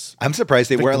NCIS. I'm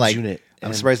surprised they weren't Victims like. Unit I'm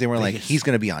and surprised they weren't like Vegas. he's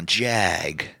going to be on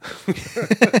Jag.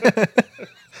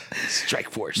 Strike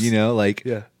Force. You know, like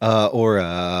Yeah. or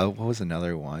what was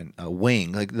another one?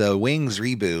 Wing, like the Wings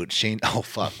reboot. Shane. Oh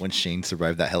fuck! When Shane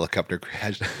survived that helicopter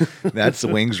crash, that's the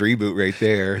Wings reboot right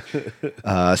there.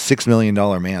 $6 million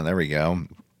man. There we go.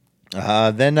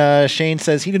 Then Shane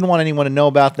says he didn't want anyone to know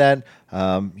about that.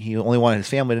 He only wanted his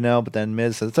family to know. But then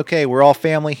Miz says it's okay. We're all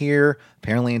family here.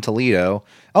 Apparently in Toledo.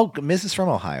 Oh, Miz is from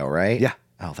Ohio, right? Yeah.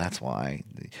 Oh, that's why.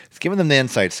 It's giving them the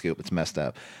inside scoop. It's messed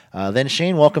up. Then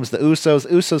Shane welcomes the Usos.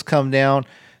 Usos come down.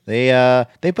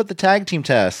 They put the tag team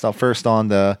test first on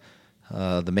the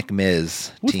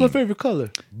McMiz What's team. my favorite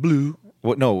color? Blue.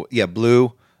 What? No, yeah,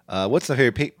 blue. What's the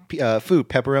favorite food?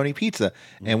 Pepperoni pizza.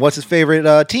 And what's his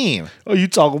favorite team? Oh, you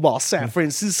talking about San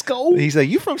Francisco? He's like,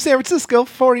 you from San Francisco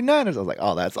 49ers? I was like,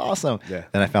 oh, that's awesome. Yeah.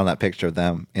 Then I found that picture of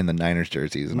them in the Niners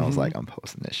jerseys, and I was like, I'm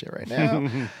posting this shit right now.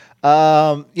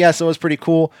 Yeah, so it was pretty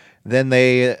cool. Then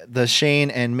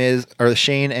Shane and Miz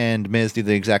do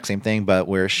the exact same thing, but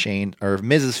where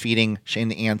Miz is feeding Shane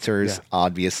the answers, Yeah.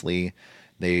 obviously.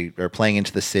 They are playing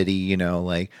into the city, you know,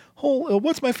 like,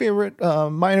 what's my favorite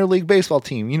minor league baseball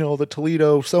team? You know, the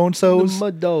Toledo so-and-sos. The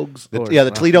Mud Dogs.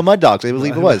 The Toledo Mud Dogs, I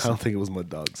believe it was. I don't think it was Mud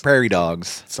Dogs. Prairie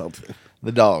Dogs. Something.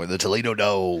 The Toledo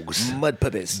Dogs. Mud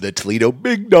Puppies. The Toledo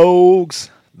Big Dogs.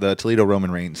 The Toledo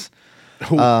Roman Reigns.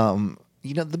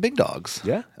 You know, the big dogs.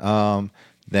 Yeah.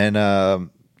 Then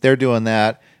they're doing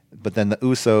that, but then the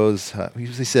Usos,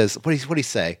 he says, what do he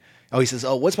say? Oh, he says,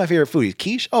 oh, what's my favorite food?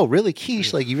 Quiche? Oh, really?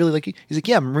 Quiche? Like, you really like quiche? He's like,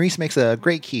 yeah, Maurice makes a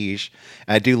great quiche.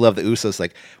 And I do love the Usos.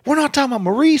 Like, we're not talking about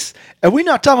Maurice, and we're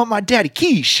not talking about my daddy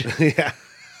quiche. Yeah.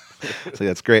 So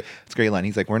that's great. It's a great line.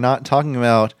 He's like, we're not talking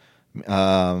about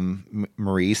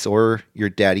Maurice or your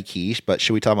daddy Quiche, but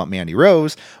should we talk about Mandy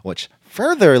Rose, which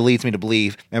further leads me to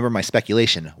believe, remember my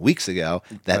speculation weeks ago,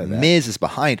 that Miz is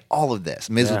behind all of this.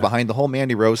 Miz is behind the whole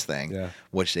Mandy Rose thing,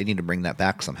 which they need to bring that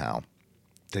back somehow.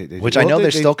 I know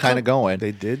they're still kind of going.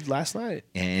 They did last night.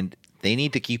 And they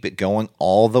need to keep it going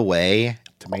all the way.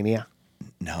 To Mania?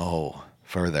 No,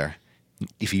 further.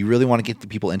 If you really want to get the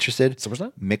people interested,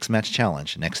 SummerSlam? Mixed Match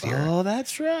Challenge next year. Oh,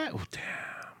 that's right. Oh, damn.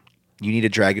 You need to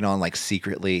drag it on like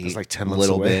secretly, it's like 10 a months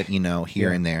little away. bit,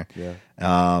 here and there. Yeah.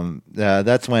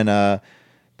 That's when the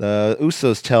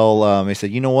Usos tell they said,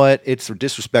 you know what? It's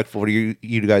disrespectful for you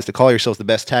guys to call yourselves the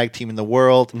best tag team in the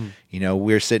world.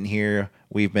 We're sitting here.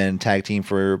 We've been tag team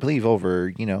for, I believe,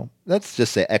 over, let's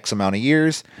just say X amount of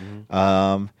years.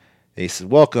 They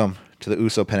said, welcome to the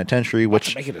Uso Penitentiary,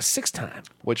 which make it a 6th time.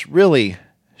 Which really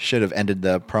should have ended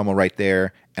the promo right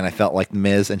there. And I felt like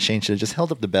Miz and Shane should have just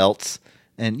held up the belts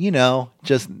and,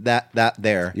 just that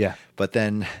there. Yeah. But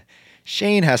then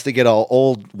Shane has to get all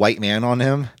old white man on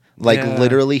him. Like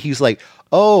literally, he's like,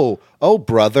 oh,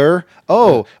 brother.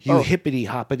 You hippity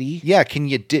hoppity. Yeah, can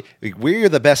you we're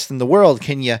the best in the world.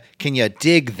 Can you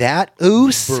dig that,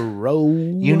 Oos?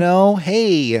 Bro.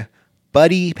 Hey,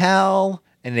 buddy, pal.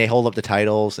 And they hold up the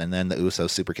titles, and then the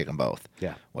Usos super kick them both.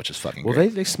 Yeah. Which is fucking great. great.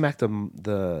 Well, they smacked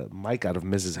the mic out of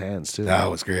Miz's hands, too. That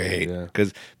was great.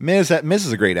 Because Miz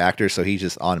is a great actor, so he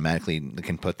just automatically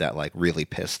can put that like really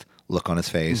pissed look on his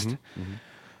face.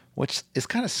 Which is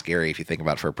kind of scary if you think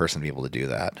about it, for a person to be able to do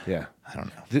that. Yeah. I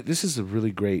don't know. This is a really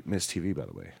great Miz TV, by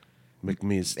the way.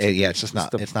 McMiz. It's just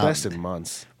not. It's the best in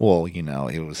months. Well,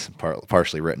 it was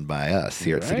partially written by us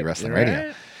here at City Wrestling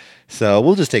Radio. So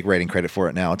we'll just take writing credit for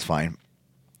it now. It's fine.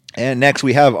 And next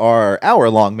we have our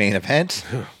hour-long main event,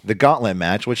 the Gauntlet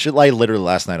match, which literally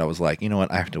last night I was like, you know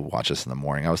what, I have to watch this in the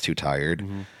morning. I was too tired.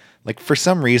 Like for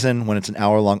some reason, when it's an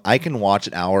hour long, I can watch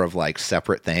an hour of like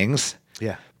separate things.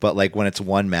 Yeah. But like when it's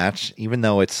one match, even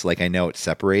though it's like I know it's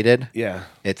separated,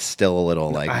 it's still a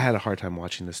little like I had a hard time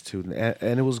watching this too,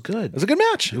 and it was good. It was a good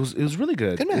match. It was really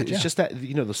good. Good match. It's just that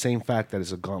the same fact that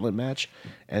it's a gauntlet match,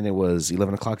 and it was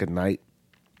 11 o'clock at night.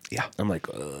 Yeah. I'm like,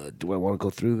 do I want to go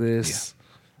through this?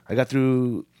 I got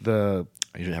through the.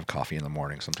 I usually have coffee in the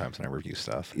morning sometimes when I review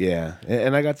stuff. Yeah,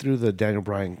 and I got through the Daniel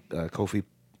Bryan Kofi,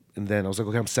 and then I was like,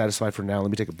 okay, I'm satisfied for now.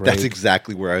 Let me take a break. That's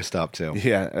exactly where I stopped too.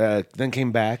 Yeah. Then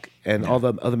came back, and all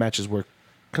the other matches were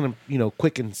kind of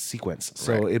quick in sequence,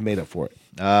 so it made up for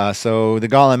it. So the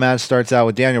Gauntlet match starts out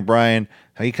with Daniel Bryan.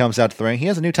 He comes out to the ring. He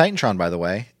has a new Titantron, by the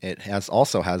way. It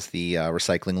also has the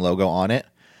recycling logo on it,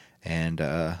 and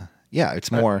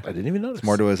it's more. I didn't even notice. It's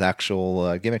more to his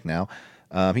actual gimmick now.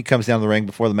 He comes down the ring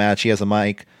before the match. He has a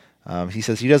mic. He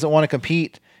says he doesn't want to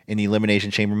compete in the Elimination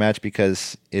Chamber match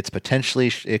because it's potentially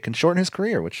it can shorten his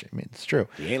career, which it's true.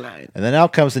 He ain't lying. And then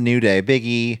out comes the New Day, Big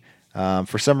E.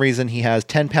 For some reason, he has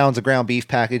 10 pounds of ground beef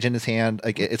package in his hand.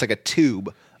 Like it's like a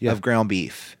tube of ground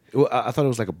beef. Well, I thought it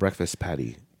was like a breakfast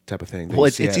patty type of thing. Well,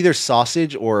 it's either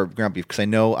sausage or ground beef because I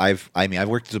know I've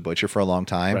worked as a butcher for a long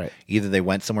time. Right. Either they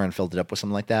went somewhere and filled it up with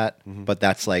something like that, but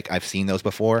that's like I've seen those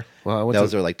before. Well,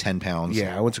 those are like 10 pounds.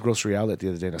 Yeah, I went to Grocery Outlet the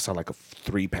other day and I saw like a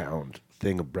 3-pound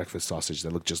thing of breakfast sausage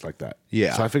that looked just like that.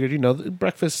 Yeah. So I figured,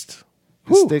 breakfast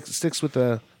sticks with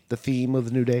the theme of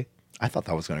the New Day. I thought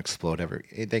that was going to explode.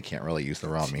 They can't really use the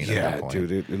raw meat. at that point.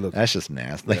 Dude, it looked. That's just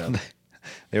nasty.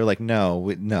 They were like, no,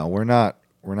 we're not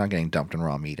getting dumped in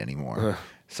raw meat anymore.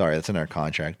 Sorry, that's in our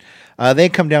contract. They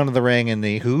come down to the ring, and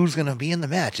who's going to be in the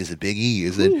match? Is it Big E?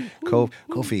 Is it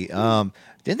Kofi?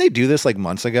 Didn't they do this like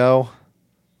months ago?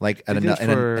 Like in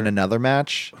another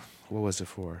match? What was it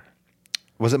for?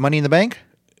 Was it Money in the Bank?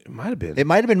 It might have been. It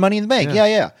might have been Money in the Bank.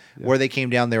 Yeah. Where they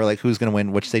came down, they were like, who's going to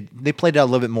win? Which they played out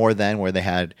a little bit more then, where they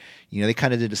had, they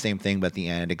kind of did the same thing, but at the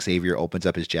end, Xavier opens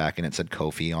up his jacket and it said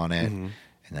Kofi on it.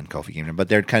 And then Kofi came in. But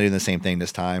they're kind of doing the same thing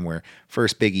this time where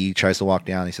first Big E tries to walk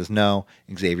down. He says no.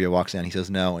 Xavier walks down. He says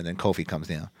no. And then Kofi comes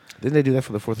down. Didn't they do that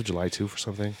for the 4th of July too for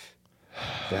something?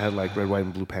 They had like red, white,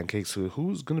 and blue pancakes. So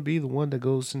who's going to be the one that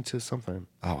goes into something?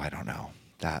 Oh, I don't know.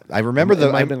 I remember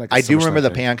I do remember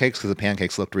the pancakes because the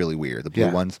pancakes looked really weird. The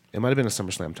blue ones. It might have been a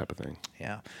SummerSlam type of thing.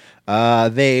 Yeah.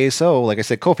 Like I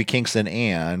said, Kofi Kingston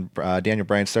and Daniel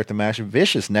Bryan start the match.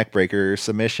 Vicious neckbreaker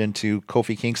submission to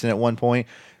Kofi Kingston at one point.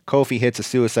 Kofi hits a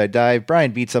suicide dive.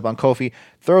 Bryan beats up on Kofi,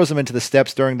 throws him into the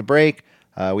steps during the break.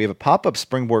 We have a pop-up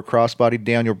springboard crossbody to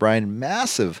Daniel Bryan.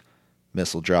 Massive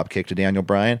missile drop kick to Daniel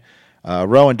Bryan.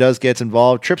 Rowan gets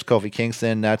involved, trips Kofi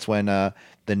Kingston. That's when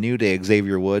the New Day,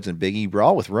 Xavier Woods, and Big E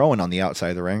brawl with Rowan on the outside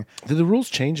of the ring. Did the rules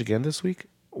change again this week?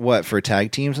 What, for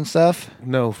tag teams and stuff?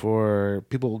 No, for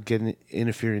people getting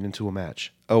interfering into a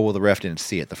match. Oh, well, the ref didn't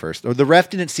see it the first. Or the ref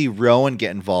didn't see Rowan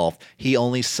get involved. He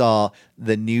only saw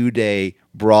the New Day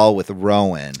brawl with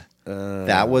Rowan.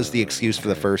 That was the excuse for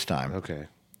the first time. Okay.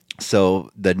 So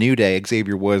the New Day,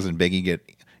 Xavier Woods and Biggie get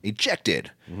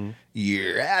ejected.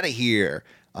 You're out of here.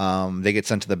 They get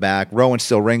sent to the back. Rowan's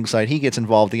still ringside. He gets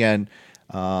involved again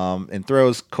and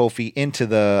throws Kofi into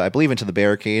the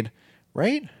barricade,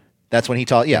 right? That's when he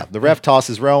the ref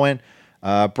tosses Rowan.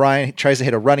 Brian tries to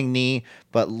hit a running knee,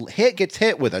 but gets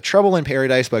hit with a Trouble in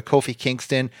Paradise by Kofi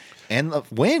Kingston and the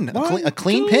win. A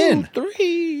clean pin.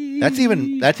 3. That's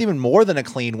even more than a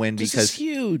clean win This because is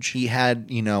huge. he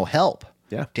had, help.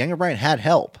 Yeah. Daniel Bryan had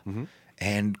help.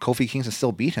 And Kofi Kingston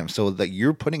still beat him. So that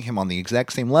you're putting him on the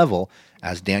exact same level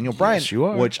as Daniel Bryan, Yes, you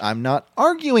are. which I'm not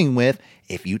arguing with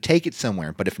if you take it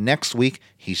somewhere. But if next week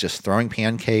he's just throwing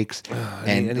pancakes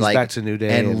and he's back to New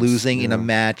Day and and losing in a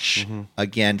match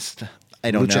against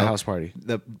Lucha House Party.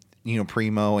 the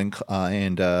Primo and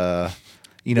the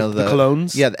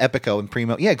Clones? Yeah, the Epico and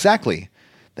Primo. Yeah, exactly.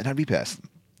 Then I'd be pissed.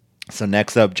 So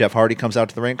next up, Jeff Hardy comes out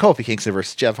to the ring. Kofi Kingston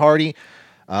versus Jeff Hardy.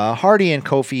 Hardy and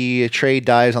Kofi trade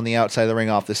dives on the outside of the ring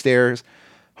off the stairs.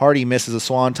 Hardy misses a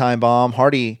swanton bomb.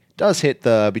 Hardy does hit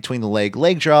the between the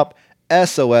leg drop.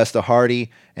 SOS to Hardy.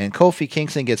 And Kofi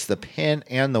Kingston gets the pin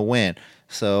and the win.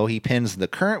 So he pins the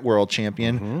current world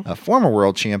champion, a former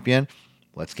world champion.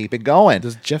 Let's keep it going.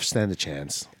 Does Jeff stand a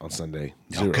chance on Sunday?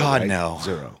 Oh, God, right? no.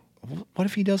 0. What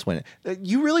if he does win it?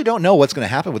 You really don't know what's going to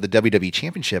happen with the WWE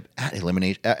Championship at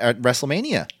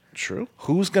WrestleMania. True.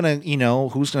 Who's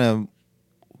gonna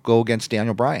go against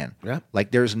Daniel Bryan? Yeah.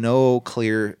 Like there's no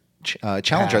clear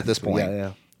challenger at this point.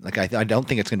 Yeah. Like I don't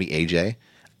think it's gonna be AJ.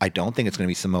 I don't think it's gonna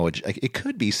be Samoa. It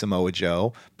could be Samoa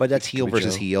Joe, but that's heel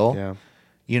versus Joe. heel.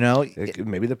 Yeah.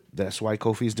 Maybe that's why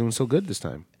Kofi's doing so good this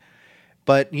time.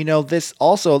 But this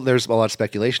also there's a lot of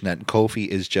speculation that Kofi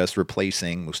is just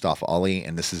replacing Mustafa Ali,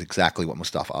 and this is exactly what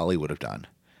Mustafa Ali would have done.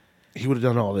 He would have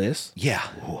done all this. Yeah,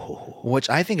 which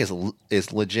I think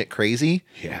is legit crazy.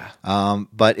 Yeah.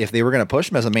 But if they were going to push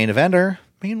him as a main eventer,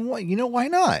 I mean, why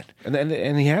not?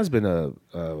 And he has been a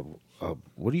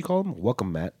what do you call him?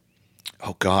 Welcome mat.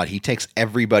 Oh God, he takes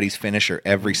everybody's finisher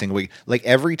every single week. Like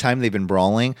every time they've been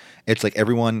brawling, it's like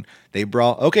they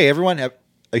brawl. Okay, everyone, have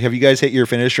you guys hit your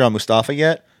finisher on Mustafa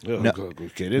yet? Oh, No. go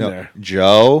get in there.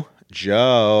 Joe.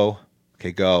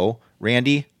 Okay, go.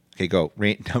 Randy. Okay, go.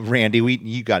 Randy,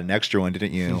 you got an extra one,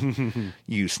 didn't you?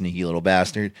 You sneaky little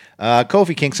bastard.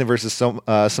 Kofi Kingston versus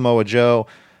Samoa Joe.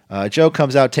 Joe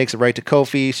comes out, takes it right to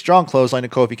Kofi. Strong clothesline to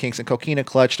Kofi Kingston. Coquina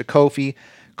clutch to Kofi.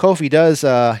 Kofi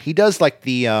does like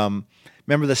the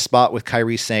remember the spot with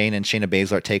Kairi Sane and Shayna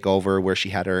Baszler at TakeOver where she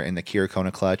had her in the Kira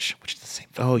Kona clutch, which is the same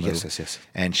Oh, move. yes.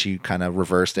 And she kind of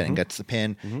reversed it and gets the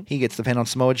pin. He gets the pin on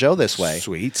Samoa Joe this way.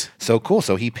 Sweet. So cool.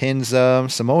 So he pins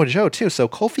Samoa Joe too. So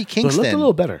Kofi But it Kingston. looked a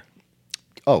little better.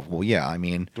 Oh, well, yeah. I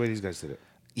mean, The way these guys did it.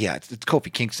 yeah, it's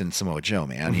Kofi Kingston and Samoa Joe,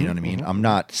 man. You know what I mean? I'm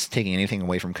not taking anything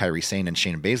away from Kairi Sane and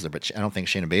Shayna Baszler, but I don't think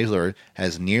Shayna Baszler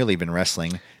has nearly been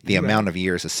wrestling the amount of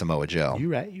years as Samoa Joe.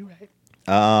 You're right.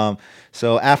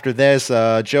 So after this,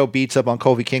 Joe beats up on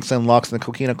Kofi Kingston, locks in the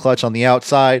Coquina clutch on the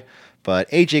outside, but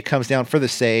AJ comes down for the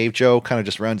save. Joe kind of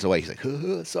just runs away. He's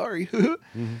like, sorry.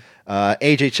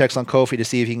 AJ checks on Kofi to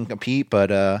see if he can compete, but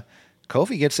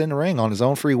Kofi gets in the ring on his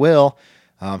own free will.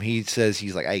 He says,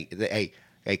 he's like, hey,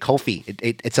 Kofi,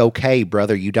 it's okay,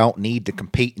 brother. You don't need to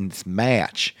compete in this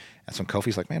match. That's when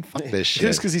Kofi's like, man, fuck this shit.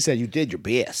 Just because he said you did your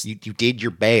best. You did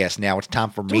your best. Now it's time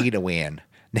for me to win.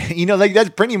 Like that's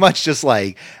pretty much just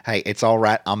like, hey, it's all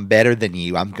right. I'm better than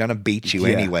you. I'm gonna beat you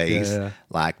Yeah, anyways. yeah.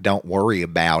 Like, don't worry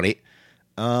about it.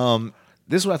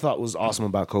 This is what I thought was awesome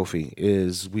about Kofi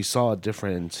is we saw a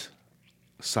different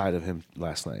side of him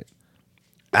last night.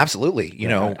 Absolutely.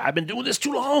 I've been doing this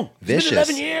too long. It's Vicious. been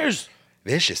 11 years.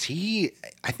 Vicious.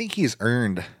 I think he's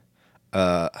earned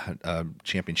a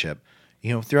championship.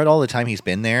 Throughout all the time he's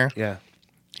been there, Yeah,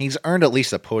 he's earned at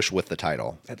least a push with the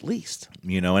title. at least.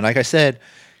 And like I said,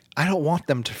 I don't want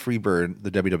them to freebird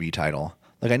the WWE title.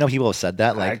 Like I know people have said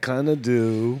that. I Like, kind of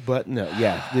do, but no.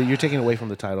 Yeah, you're taking away from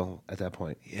the title at that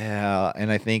point. yeah, and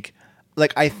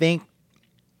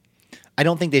I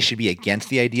don't think they should be against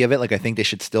the idea of it. Like I think they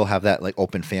should still have that like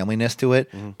open familyness to it.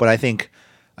 But I think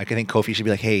Kofi should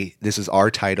be like, hey, this is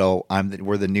our title.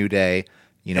 We're the New Day.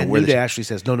 And we're New the Day actually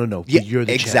says, no, yeah, you're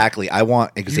the champ. exactly. I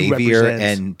want Xavier represent-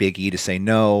 and Big E to say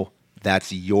no.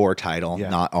 That's your title, Yeah.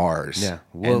 not ours. Yeah,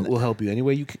 And we'll help you any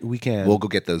way we can. we'll go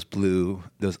get those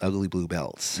ugly blue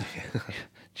belts.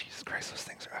 Jesus Christ, those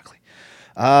things are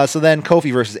ugly. So then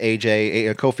Kofi versus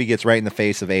AJ. Kofi gets right in the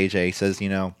face of AJ. He says,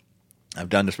 I've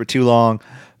done this for too long.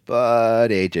 But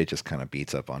AJ just kind of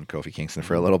beats up on Kofi Kingston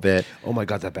for a little bit. Oh my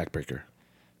God, that backbreaker.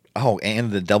 Oh,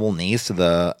 and the double knees to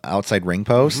the outside ring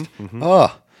post.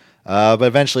 Oh. But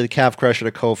eventually the calf crusher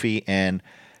to Kofi and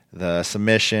the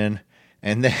submission.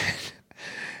 And then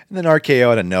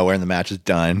RKO out of nowhere and the match is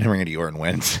done. Randy Orton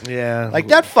wins. Yeah. Like,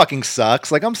 that fucking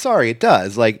sucks. Like, I'm sorry, it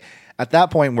does. Like, at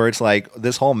that point where it's like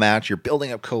this whole match, you're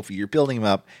building up Kofi, you're building him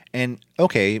up. And,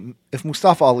 okay, if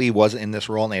Mustafa Ali wasn't in this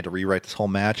role and they had to rewrite this whole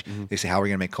match, they say, how are we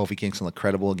going to make Kofi Kingston look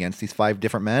credible against these 5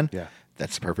 different men? Yeah.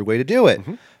 That's the perfect way to do it.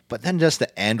 But then just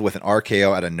to end with an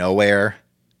RKO out of nowhere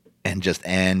and just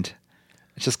end,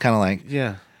 it's just kind of like,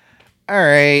 Yeah. all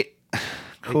right,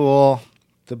 cool.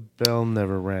 The bell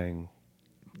never rang.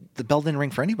 The bell didn't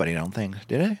ring for anybody, I don't think,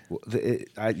 did it?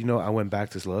 Well, I went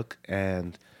back to look,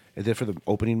 and it did for the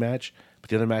opening match, but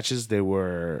the other matches,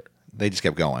 They just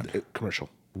kept going. commercial.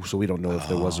 So we don't know if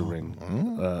there was a ring,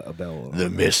 a bell. The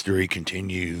mystery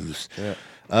continues.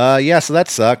 Yeah. So that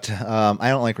sucked. I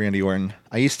don't like Randy Orton.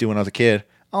 I used to when I was a kid.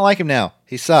 I don't like him now.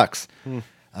 He sucks.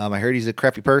 I heard he's a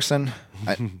crappy person.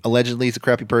 Allegedly, he's a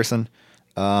crappy person.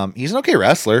 He's an okay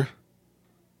wrestler.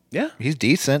 Yeah. He's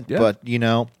decent, Yeah. but,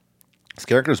 his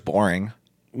character's boring.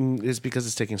 It's because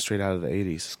it's taken straight out of the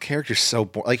 80s. His character's so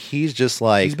boring. Like, he's just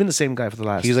like... He's been the same guy for the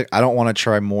last... He's like, I don't want to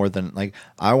try more than... Like,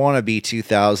 I want to be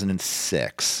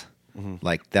 2006.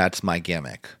 Like, that's my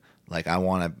gimmick. Like, I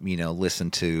want to,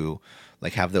 listen to...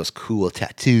 Like, have those cool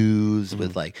tattoos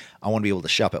with, like... I want to be able to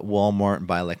shop at Walmart and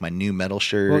buy, like, my new metal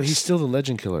shirts. Well, he's still the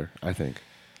legend killer, I think.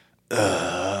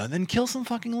 Then kill some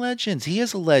fucking legends. He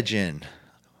is a legend.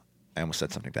 I almost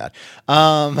said something bad.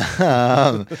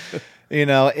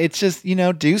 It's just,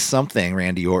 do something,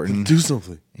 Randy Orton. Do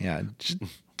something. Yeah,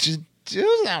 just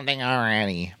do something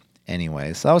already.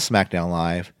 Anyway, so that was SmackDown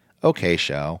Live. Okay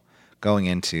show. Going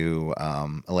into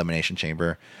Elimination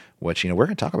Chamber, which, we're going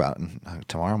to talk about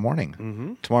tomorrow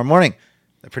morning. Tomorrow morning,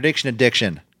 the Prediction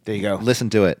Addiction. There you go. Listen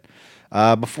to it.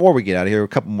 Before we get out of here, a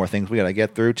couple more things we got to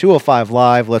get through. 205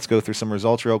 Live. Let's go through some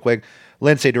results real quick.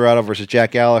 Lindsay Dorado versus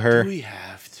Jack Gallagher. We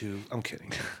have to. I'm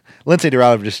kidding. Lindsay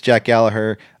Dorado versus Jack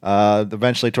Gallagher.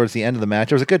 Eventually, towards the end of the match,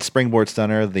 there was a good springboard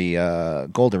stunner, the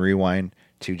Golden Rewind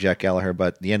to Jack Gallagher.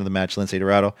 But the end of the match, Lindsay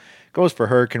Dorado goes for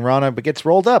Hurricane Rana, but gets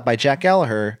rolled up by Jack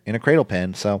Gallagher in a cradle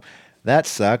pin. So that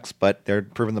sucks. But they're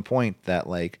proving the point that,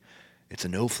 like, it's a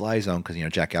no-fly zone because,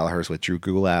 Jack Gallagher's with Drew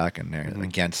Gulak and they're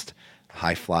against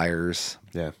high flyers.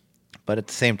 Yeah. But at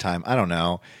the same time, I don't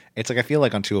know. It's like I feel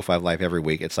like on 205 Live every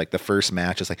week, it's like the first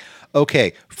match is like,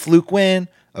 okay, fluke win.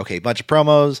 Okay, bunch of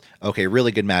promos. Okay,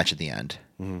 really good match at the end.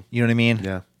 You know what I mean?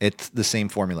 Yeah. It's the same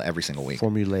formula every single week.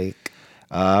 Formulaic.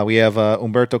 We have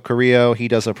Humberto Carrillo. He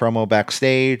does a promo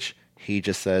backstage. He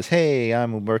just says, hey,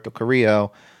 I'm Humberto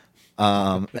Carrillo.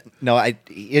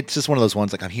 It's just one of those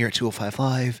ones like, I'm here at 205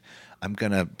 Live. I'm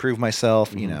going to prove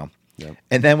myself, Yep.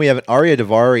 And then we have an Arya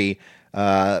Davari.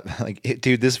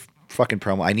 Dude, this fucking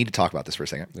promo, I need to talk about this for a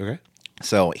second. Okay.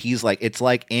 So he's like, it's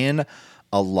like in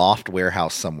a loft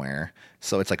warehouse somewhere.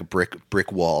 So it's like a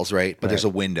brick walls, right? But there's a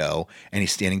window, and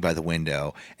he's standing by the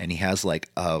window, and he has like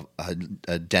a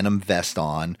denim vest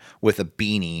on with a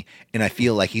beanie, and I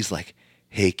feel like he's like,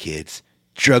 hey kids,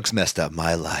 drugs messed up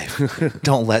my life.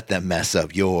 Don't let them mess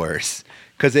up yours.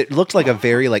 Because it looked like a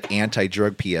very like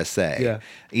anti-drug PSA. Yeah.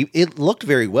 It looked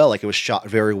very well, like it was shot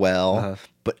very well,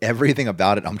 but everything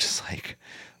about it, I'm just like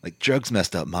drugs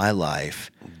messed up my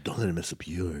life. Don't let it mess up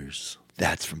yours.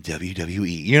 That's from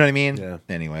WWE. You know what I mean? Yeah.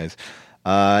 Anyways,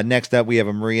 next up we have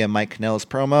a Maria and Mike Kanellis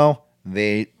promo.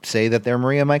 They say that they're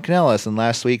Maria and Mike Kanellis, and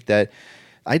last week that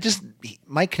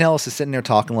Mike Kanellis is sitting there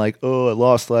talking like, oh, I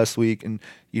lost last week, and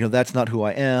that's not who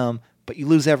I am. But you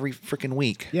lose every freaking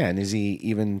week. Yeah, and is he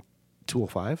even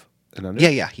 205 and under?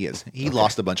 Yeah, he is. He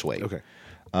lost a bunch of weight. Okay.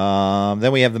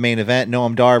 Then we have the main event,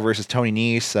 Noam Dar versus Tony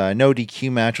Nese. No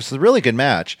DQ match, which is a really good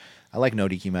match. I like no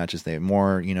DQ matches. They have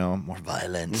more, more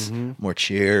violence, more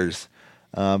cheers.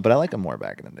 But I like them more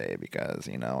back in the day because,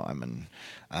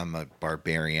 I'm a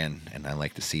barbarian and I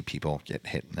like to see people get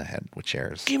hit in the head with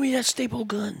chairs. Give me that staple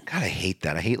gun. God, I hate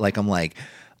that. I hate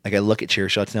I look at chair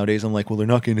shots nowadays. I'm like, well, they're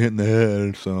not getting hit in the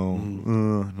head. So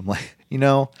and I'm like,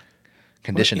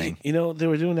 conditioning. Well, they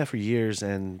were doing that for years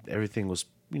and everything was,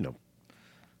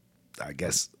 I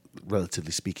guess,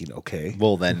 relatively speaking, okay.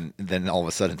 Well, then all of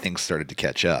a sudden things started to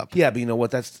catch up. Yeah, but you know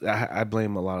what? I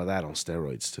blame a lot of that on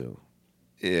steroids too.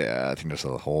 Yeah, I think there's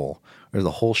a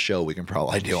whole show we can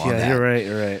probably do on that. Yeah,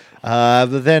 you're right.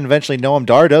 But then eventually Noam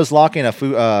Dar does lock in a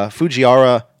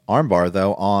Fujiwara armbar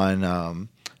though on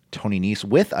Tony Nese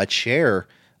with a chair,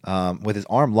 with his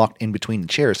arm locked in between the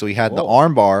chairs. So he had the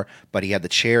armbar, but he had the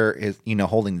chair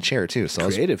holding the chair too. So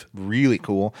creative, really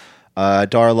cool.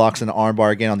 Dar locks in an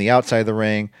armbar again on the outside of the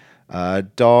ring.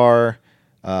 Dar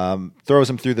throws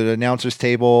him through the announcer's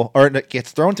table, or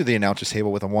gets thrown through the announcer's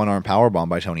table with a one-arm powerbomb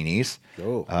by Tony Nese.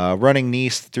 Oh. Running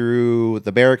Nese through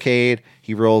the barricade.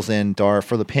 He rolls in Dar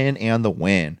for the pin and the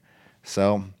win.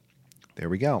 So, there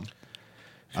we go.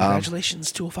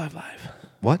 Congratulations, 205 Live.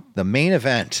 What? The main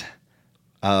event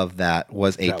of that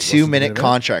was a That was the main 2-minute event?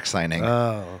 contract signing.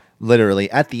 Oh. Literally,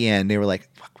 at the end, they were like,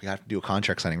 fuck, we got to do a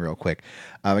contract signing real quick.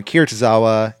 Akira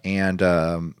Tozawa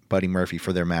and Buddy Murphy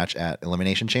for their match at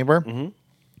Elimination Chamber. Mm-hmm.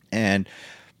 And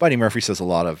Buddy Murphy says a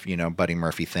lot of, Buddy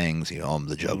Murphy things. I'm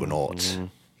the Juggernaut. Mm-hmm.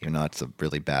 Even though it's a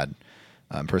really bad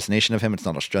impersonation of him. It's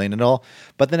not Australian at all.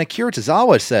 But then Akira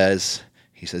Tozawa says,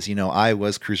 I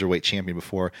was Cruiserweight champion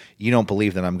before. You don't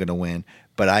believe that I'm going to win,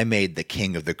 but I made the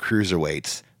king of the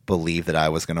Cruiserweights believe that I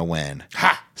was going to win.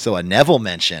 Ha! So a Neville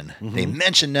mention. They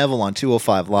mentioned Neville on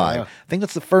 205 Live. Yeah. I think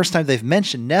that's the first time they've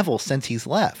mentioned Neville since he's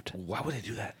left. Why would they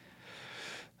do that?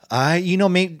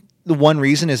 Maybe the one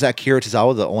reason is that Akira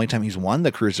Tozawa, the only time he's won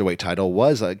the Cruiserweight title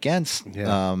was against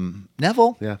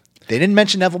Neville. Yeah. They didn't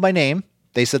mention Neville by name.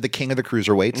 They said the king of the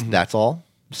Cruiserweights. That's all.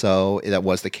 So that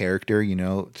was the character,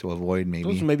 to avoid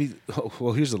maybe.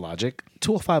 Well, here's the logic.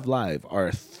 205 Live,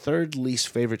 our third least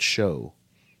favorite show.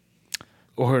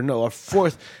 Or no, our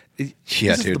fourth. This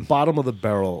is the dude. bottom of the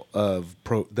barrel of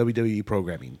WWE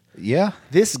programming. Yeah.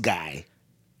 This guy,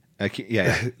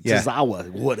 Yeah. Tozawa,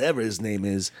 whatever his name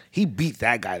is, he beat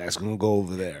that guy that's going to go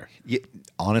over there. Yeah,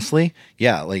 honestly,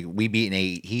 like he beat an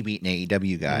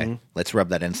AEW guy. Let's rub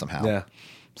that in somehow. Yeah.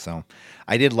 So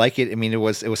I did like it. I mean, it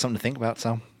was something to think about.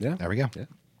 So Yeah. there we go. Yeah.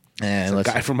 And A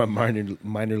let's guy from my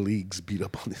minor leagues beat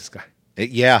up on this guy.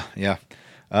 yeah.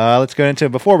 Let's go into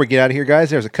before we get out of here, guys.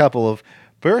 There's a couple of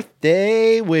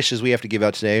birthday wishes we have to give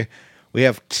out today. We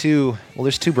have two. Well,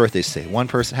 there's two birthdays today. One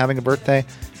person having a birthday,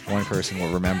 one person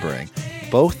we're remembering.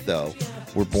 Both though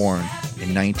were born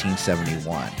in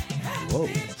 1971. Whoa.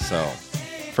 So,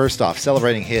 first off,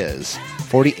 celebrating his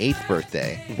 48th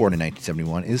birthday, born in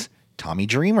 1971, is Tommy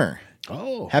Dreamer.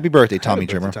 Oh. Happy birthday, Happy Tommy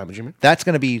birthday, Dreamer. Tommy Dreamer. That's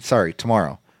going to be,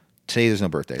 tomorrow. Today there's no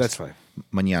birthdays. That's fine.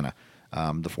 Mañana,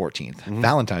 the 14th.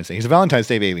 Valentine's Day. He's a Valentine's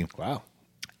Day baby. Wow.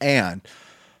 And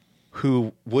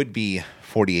who would be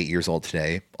 48 years old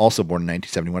today, also born in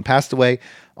 1971, passed away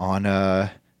on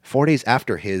 4 days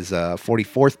after his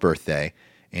 44th birthday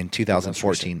in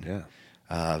 2014.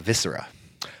 Yeah. Viscera.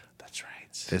 That's right.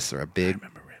 Viscera,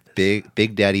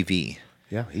 Big Daddy V.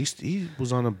 Yeah, he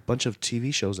was on a bunch of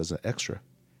TV shows as an extra.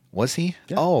 Was he?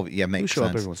 Yeah. Oh, yeah, He makes show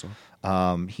up sense. every once in a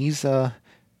while. He's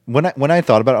when I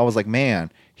thought about it, I was like,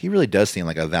 man, he really does seem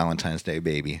like a Valentine's Day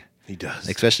baby. He does.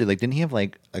 Especially didn't he have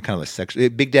like a kind of a sexual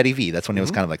Big Daddy V? That's when it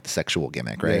was kind of like the sexual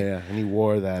gimmick, right? Yeah, and he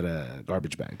wore that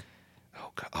garbage bag.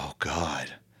 Oh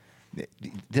God.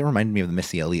 That reminded me of the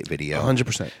Missy Elliott video.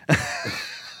 100%.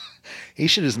 He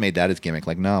should have just made that his gimmick.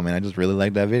 Like, no, man, I just really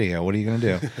like that video. What are you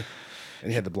gonna do? And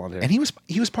he had the blonde hair. And he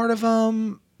was part of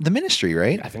the Ministry,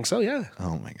 right? I think so, yeah.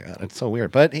 Oh my God, it's so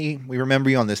weird. But we remember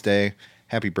you on this day.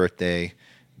 Happy birthday,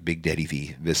 Big Daddy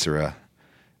V, Viscera,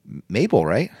 Mabel,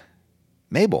 right?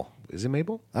 Mabel. Is it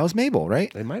Mabel? That was Mabel,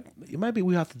 right? It might be.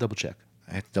 We have to double check.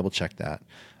 I have to double check that.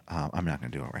 I'm not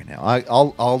going to do it right now.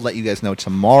 I'll let you guys know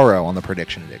tomorrow on the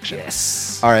Prediction Addiction.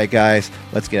 Yes. All right, guys,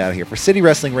 let's get out of here. For City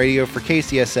Wrestling Radio, for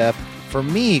KCSF, for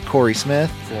me, Corey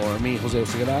Smith. For me, Jose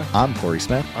Oseguera, I'm Corey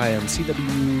Smith. I am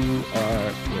CWR.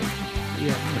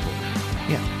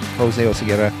 Yeah, Jose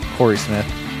Oseguera, Corey Smith.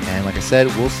 And like I said,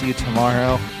 we'll see you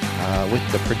tomorrow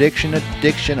with the Prediction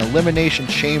Addiction Elimination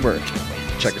Chamber.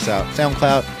 Check us out.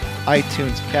 SoundCloud,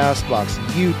 iTunes, CastBox,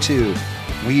 YouTube.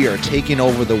 We are taking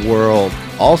over the world.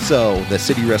 Also, the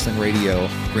City Wrestling Radio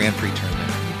Grand Prix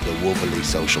Tournament, the Wolverley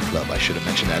Social Club. I should have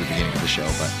mentioned that at the beginning of the show,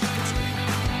 but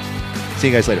see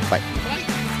you guys later. Bye.